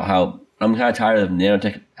 Josh, about how I'm kind of tired of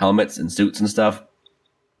nanotech helmets and suits and stuff.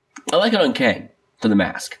 I like it on Kang for the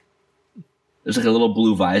mask. There's a little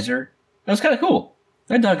blue visor. That was kind of cool.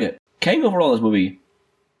 I dug it. Kang overall in this movie,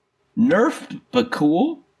 nerfed but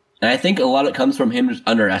cool. And I think a lot of it comes from him just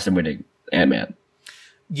underestimating Ant-Man.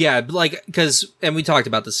 Yeah, and we talked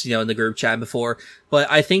about this, in the group chat before, but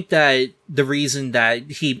I think that the reason that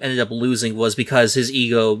he ended up losing was because his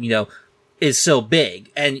ego, is so big,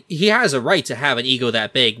 and he has a right to have an ego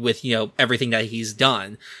that big with, everything that he's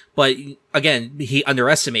done. But again, he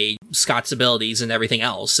underestimated Scott's abilities and everything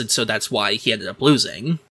else. And so that's why he ended up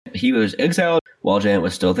losing. He was exiled while Janet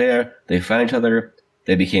was still there. They found each other.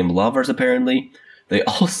 They became lovers, apparently.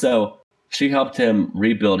 She helped him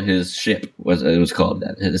rebuild his ship, it was called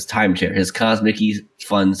that, his time chair, his cosmic-y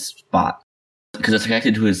fun spot. Because it's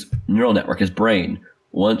connected to his neural network, his brain.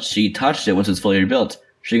 Once she touched it, once it was fully rebuilt,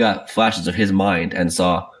 she got flashes of his mind and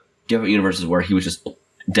saw different universes where he was just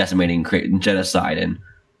decimating, creating genocide and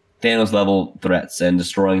Thanos-level threats and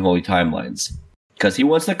destroying holy timelines. Because he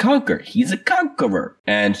wants to conquer. He's a conqueror.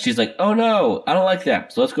 And she's like, oh no, I don't like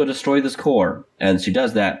that. So let's go destroy this core. And she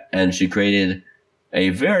does that, and she created a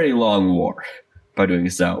very long war by doing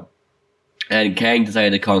so. And Kang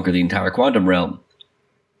decided to conquer the entire quantum realm.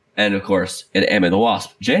 And of course, in Ant-Man the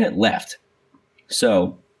Wasp, Janet left.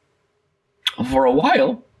 So, for a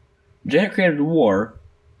while, Janet created a war,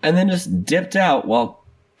 and then just dipped out while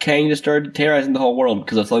Kang just started terrorizing the whole world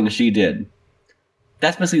because of something that she did.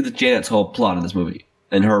 That's basically Janet's whole plot in this movie,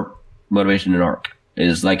 and her motivation and arc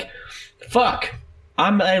is like, fuck,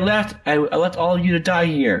 I left all of you to die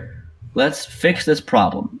here. Let's fix this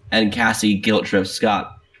problem. And Cassie guilt trips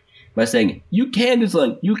Scott by saying, you can do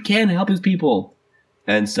something, you can help these people.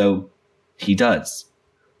 And so he does.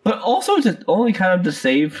 But also to only kind of to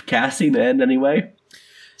save Cassie in the end anyway.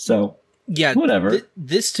 So yeah, whatever.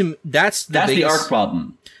 That's the arc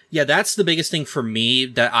problem. Yeah, that's the biggest thing for me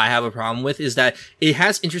that I have a problem with, is that it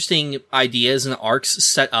has interesting ideas and arcs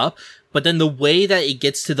set up, but then the way that it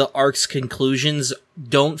gets to the arc's conclusions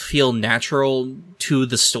don't feel natural to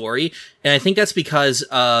the story. And I think that's because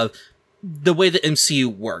of the way the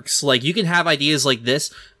MCU works. Like, you can have ideas like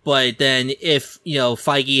this, but then if,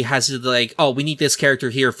 Feige has to we need this character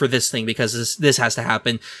here for this thing because this has to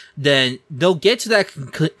happen, then they'll get to that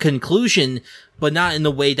conclusion, but not in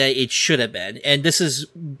the way that it should have been. And this is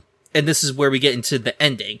where we get into the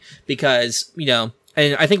ending, because,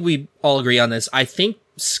 and I think we all agree on this. I think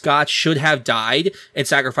Scott should have died and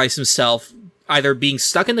sacrificed himself, either being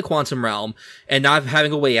stuck in the quantum realm and not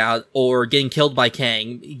having a way out, or getting killed by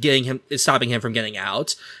Kang, stopping him from getting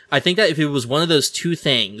out. I think that if it was one of those two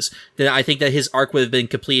things, then I think that his arc would have been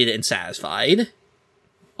completed and satisfied.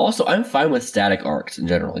 Also, I'm fine with static arcs in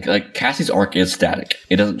general. Like Cassie's arc is static;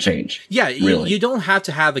 it doesn't change. Yeah, really. You don't have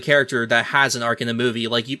to have a character that has an arc in the movie.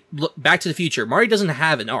 Like, you look Back to the Future, Marty doesn't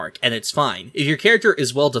have an arc, and it's fine. If your character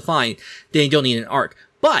is well defined, then you don't need an arc.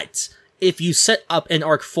 But if you set up an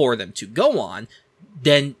arc for them to go on,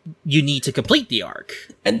 then you need to complete the arc.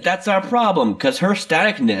 And that's our problem, because her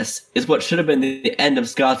staticness is what should have been the end of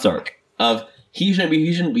Scott's arc. Of he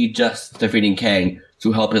shouldn't be just defeating Kang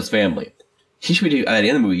to help his family. He should be, at the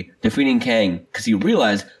end of the movie, defeating Kang because he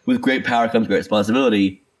realized with great power comes great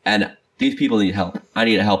responsibility, and these people need help. I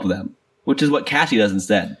need to help them. Which is what Cassie does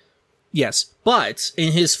instead. Yes, but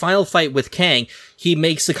in his final fight with Kang, he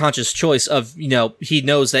makes the conscious choice of, he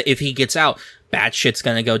knows that if he gets out, bad shit's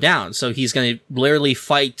gonna go down. So he's gonna literally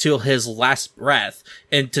fight till his last breath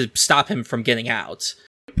and to stop him from getting out.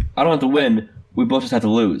 I don't have to win. We both just have to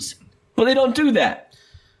lose. But they don't do that.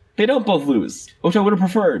 They don't both lose, which I would have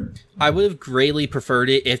preferred. I would have greatly preferred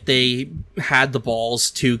it if they had the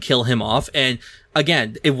balls to kill him off. And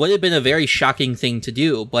again, it would have been a very shocking thing to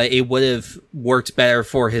do, but it would have worked better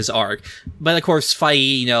for his arc. But of course,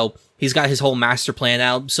 Feige, he's got his whole master plan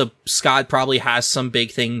out, so Scott probably has some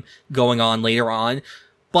big thing going on later on.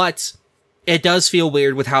 But it does feel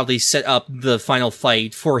weird with how they set up the final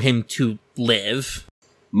fight for him to live.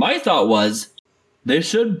 My thought was, they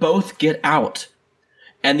should both get out.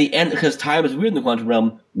 And the end, because time is weird in the quantum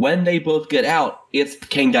realm, when they both get out, it's the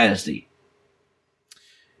Kang Dynasty.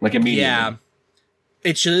 Like immediately. Yeah.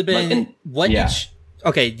 It should have been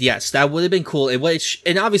okay, yes, that would have been cool.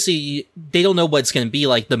 And obviously they don't know what it's going to be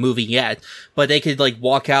like the movie yet, but they could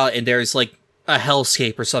walk out and there's a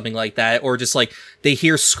hellscape or something like that, or just they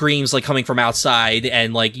hear screams coming from outside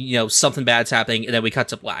and something bad's happening, and then we cut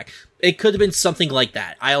to black. It could have been something like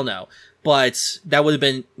that. I don't know, but that would have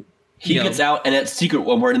been. He gets out, and it's Secret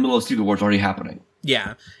War. We're in the middle of Secret War. It's already happening.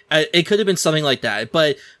 Yeah, it could have been something like that,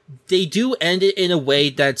 but they do end it in a way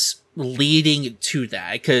that's leading to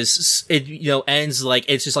that, because it ends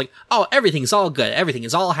it's just oh, everything's all good, everything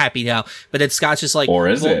is all happy now. But then Scott's just or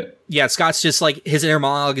is it? Yeah, Scott's just his inner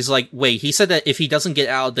monologue is wait, he said that if he doesn't get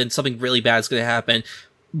out, then something really bad is going to happen.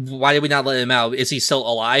 Why did we not let him out? Is he still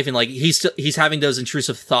alive? And he's having those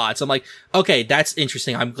intrusive thoughts. I'm okay, that's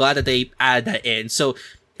interesting. I'm glad that they add that in. So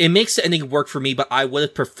it makes the ending work for me, but I would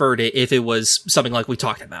have preferred it if it was something like we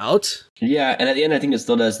talked about. Yeah, and at the end, I think it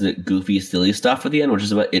still does the goofy, silly stuff at the end, which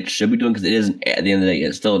is what it should be doing, because it is, at the end of the day,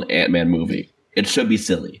 it's still an Ant-Man movie. It should be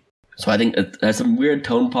silly. So I think it has some weird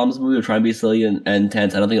tone problems in the movie of trying to be silly and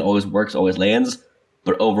intense. I don't think it always works, always lands,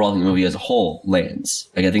 but overall, I think the movie as a whole lands.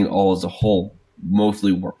 I think all as a whole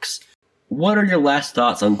mostly works. What are your last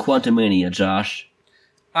thoughts on Quantumania, Josh?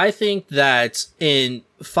 I think that in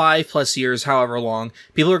 5+ years, however long,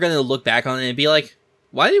 people are going to look back on it and be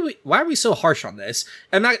why are we so harsh on this?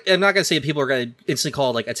 I'm not going to say people are going to instantly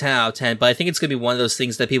call it a 10 out of 10, but I think it's going to be one of those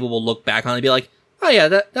things that people will look back on and be oh yeah,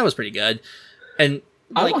 that was pretty good. And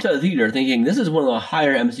I walked out of the theater thinking, this is one of the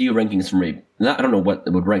higher MCU rankings for me. I don't know what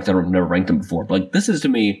it would rank, I've never ranked them before, but this is, to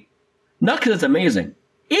me, not because it's amazing.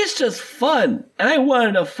 It's just fun, and I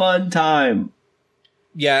wanted a fun time.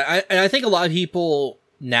 Yeah, I think a lot of people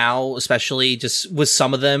now, especially just with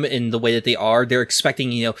some of them in the way that they are, they're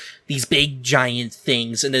expecting, these big giant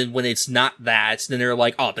things. And then when it's not that, then they're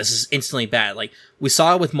oh, this is instantly bad. We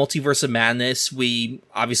saw it with Multiverse of Madness. We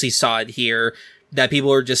obviously saw it here, that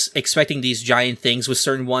people are just expecting these giant things with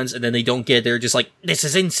certain ones. And then they don't get it. They're just this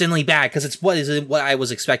is instantly bad because it's what I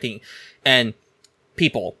was expecting. And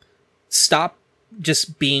people, stop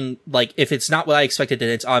just being if it's not what I expected, then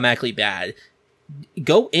it's automatically bad.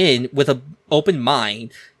 Go in with an open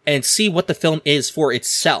mind and see what the film is for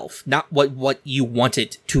itself, not what you want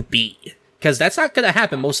it to be. Because that's not going to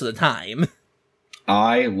happen most of the time.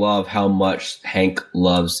 I love how much Hank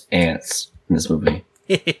loves ants in this movie.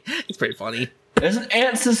 It's pretty funny. There's an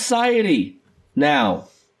ant society now.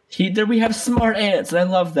 We have smart ants, and I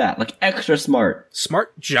love that. Extra smart.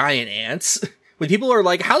 Smart giant ants. When people are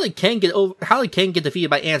how did Kang get defeated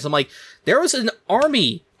by ants? I'm there was an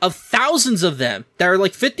army of thousands of them that are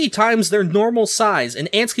 50 times their normal size, and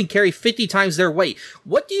ants can carry 50 times their weight.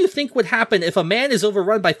 What do you think would happen if a man is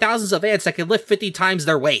overrun by thousands of ants that can lift 50 times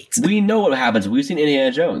their weight? We know what happens. We've seen Indiana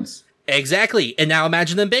Jones. Exactly. And now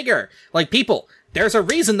imagine them bigger. People, there's a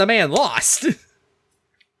reason the man lost.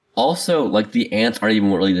 Also, the ants aren't even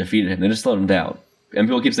what really defeated him. They just slowed him down. And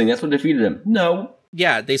people keep saying that's what defeated him. No.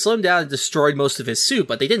 Yeah, they slowed him down and destroyed most of his suit,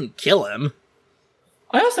 but they didn't kill him.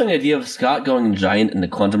 I also think the idea of Scott going giant in the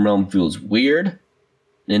quantum realm feels weird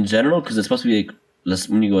in general, because it's supposed to be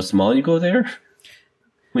when you go small, you go there.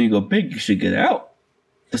 When you go big, you should get out.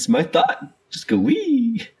 That's my thought. Just go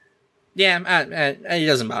wee. Yeah, it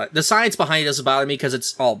doesn't bother. The science behind it doesn't bother me because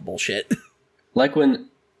it's all bullshit. When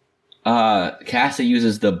Cassie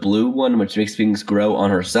uses the blue one, which makes things grow on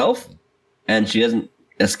herself, and she doesn't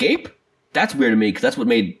escape. That's weird to me, because that's what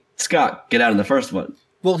made Scott get out in the first one.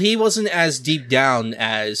 Well, he wasn't as deep down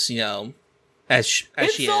as, as she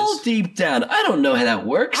is. It's all deep down. I don't know how that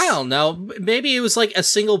works. I don't know. Maybe it was a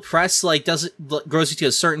single press, grows you to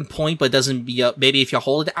a certain point, but doesn't be maybe if you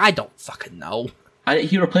hold it. I don't fucking know.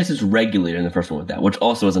 He replaces regulator in the first one with that, which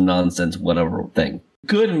also is a nonsense whatever thing.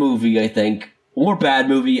 Good movie, I think. Or bad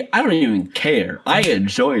movie. I don't even care. I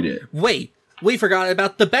enjoyed it. Wait, we forgot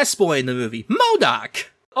about the best boy in the movie, MODOK.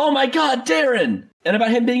 Oh my god, Darren! And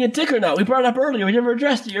about him being a dick or not. We brought it up earlier. We never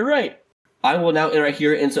addressed it. You're right. I will now right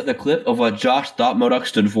here insert the clip of what Josh thought MODOK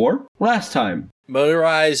stood for last time.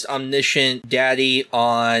 Motorized, omniscient, daddy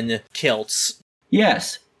on kilts.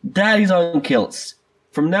 Yes, daddies on kilts.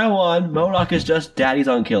 From now on, MODOK is just daddies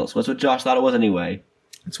on kilts. That's what Josh thought it was anyway.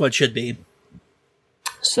 That's what it should be.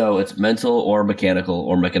 So it's mental or mechanical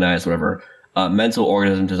or mechanized, whatever. Mental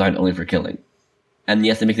organism designed only for killing. And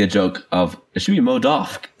yes, they make the joke of, it should be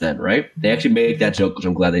MODOK then, right? They actually make that joke, which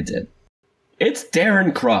I'm glad they did. It's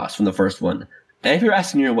Darren Cross from the first one. And if you're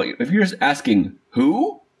asking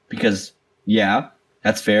who, because yeah,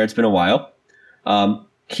 that's fair, it's been a while.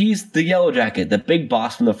 He's the Yellow Jacket, the big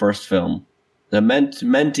boss from the first film. The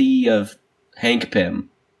mentee of Hank Pym.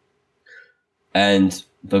 And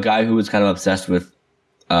the guy who was kind of obsessed with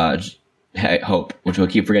Hope, which we'll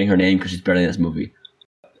keep forgetting her name because she's barely in this movie.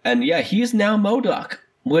 And yeah, he's now MODOK,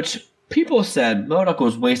 which people said MODOK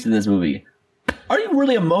was wasted in this movie. Are you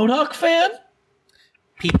really a MODOK fan?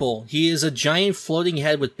 People, he is a giant floating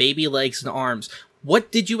head with baby legs and arms.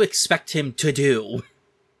 What did you expect him to do?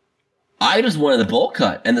 I just wanted the bowl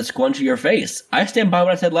cut and the scrunchier face. I stand by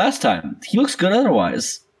what I said last time. He looks good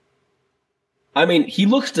otherwise. I mean, he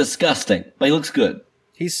looks disgusting, but he looks good.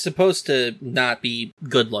 He's supposed to not be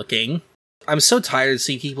good looking. I'm so tired of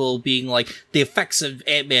seeing people being like, the effects of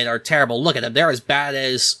Ant-Man are terrible. Look at them. They're as bad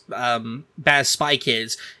as Spy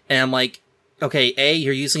Kids. And I'm like, okay, A,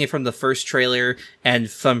 you're using it from the first trailer and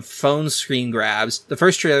from phone screen grabs. The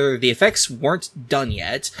first trailer, the effects weren't done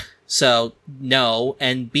yet. So, no.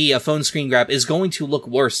 And B, a phone screen grab is going to look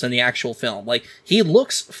worse than the actual film. Like, he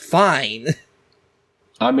looks fine.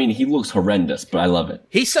 I mean, he looks horrendous, but I love it.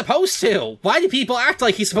 He's supposed to. Why do people act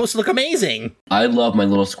like he's supposed to look amazing? I love my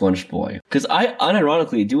little squunch boy. Because I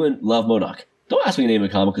unironically do love MODOK. Don't ask me to name a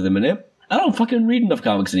comic of the minute. I don't fucking read enough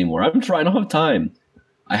comics anymore. I'm trying. I don't have time.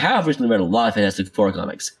 I have recently read a lot of Fantastic Four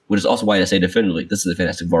comics, which is also why I say definitively this is a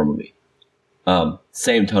Fantastic Four movie.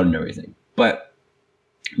 Same tone and everything. But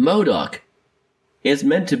MODOK is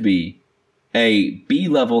meant to be a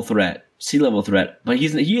B-level threat, C-level threat, but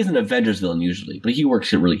he is an Avengers villain usually, but he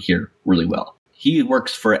works really well. He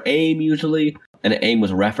works for AIM usually, and AIM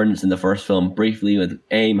was referenced in the first film briefly with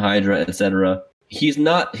AIM, Hydra, etc. He's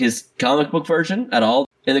not his comic book version at all.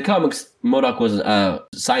 In the comics, MODOK was a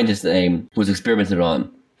scientist at AIM who was experimented on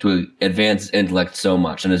to advance his intellect so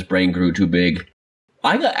much, and his brain grew too big.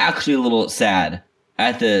 I got actually a little sad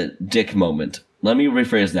at the dick moment. Let me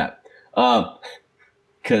rephrase that.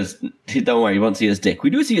 Because, don't worry, you won't see his dick. We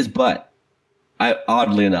do see his butt.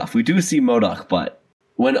 Oddly enough, we do see MODOK butt.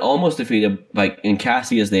 When almost defeated, and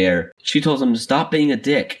Cassie is there, she tells him to stop being a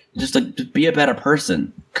dick. Just be a better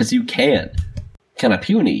person, because you can. Kind of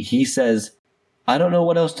puny. He says, I don't know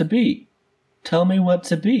what else to be. Tell me what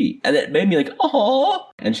to be. And it made me like, aww.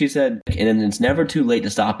 And she said, and it's never too late to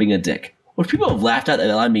stop being a dick. Which people have laughed at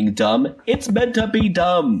that I'm being dumb. It's meant to be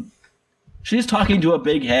dumb. She's talking to a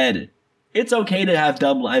big head. It's okay to have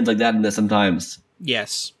dumb lines like that in this sometimes.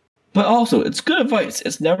 Yes. But also, it's good advice.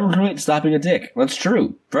 It's never too late to stop being a dick. That's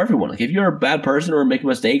true. For everyone. Like, if you're a bad person or making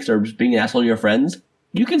mistakes or just being an asshole to your friends,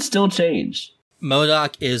 you can still change.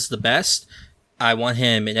 MODOK is the best. I want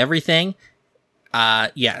him in everything.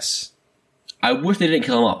 Yes. I wish they didn't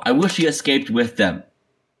kill him off. I wish he escaped with them.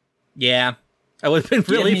 Yeah. It would have been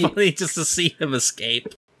really funny just to see him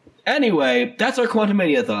escape. Anyway, that's our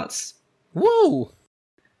Quantumania thoughts. Woo!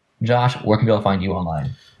 Josh, where can people find you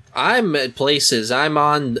online? I'm at places. I'm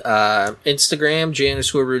on Instagram,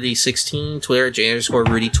 J_Rudy16, Twitter,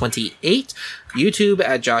 J_Rudy28, YouTube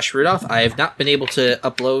at Josh Rudolph. I have not been able to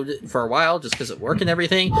upload for a while just because of work and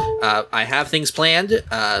everything. I have things planned,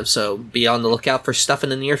 so be on the lookout for stuff in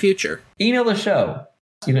the near future. Email the show.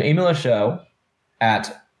 You can email the show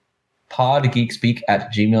at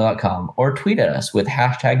podgeekspeak@gmail.com or tweet at us with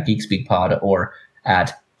 #GeekSpeakPod or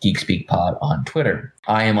at GeekSpeakPod on Twitter.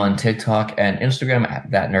 I am on TikTok and Instagram at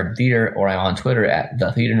ThatNerdTheater, or I'm on Twitter at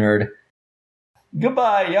TheTheaterNerd.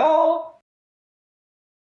 Goodbye, y'all!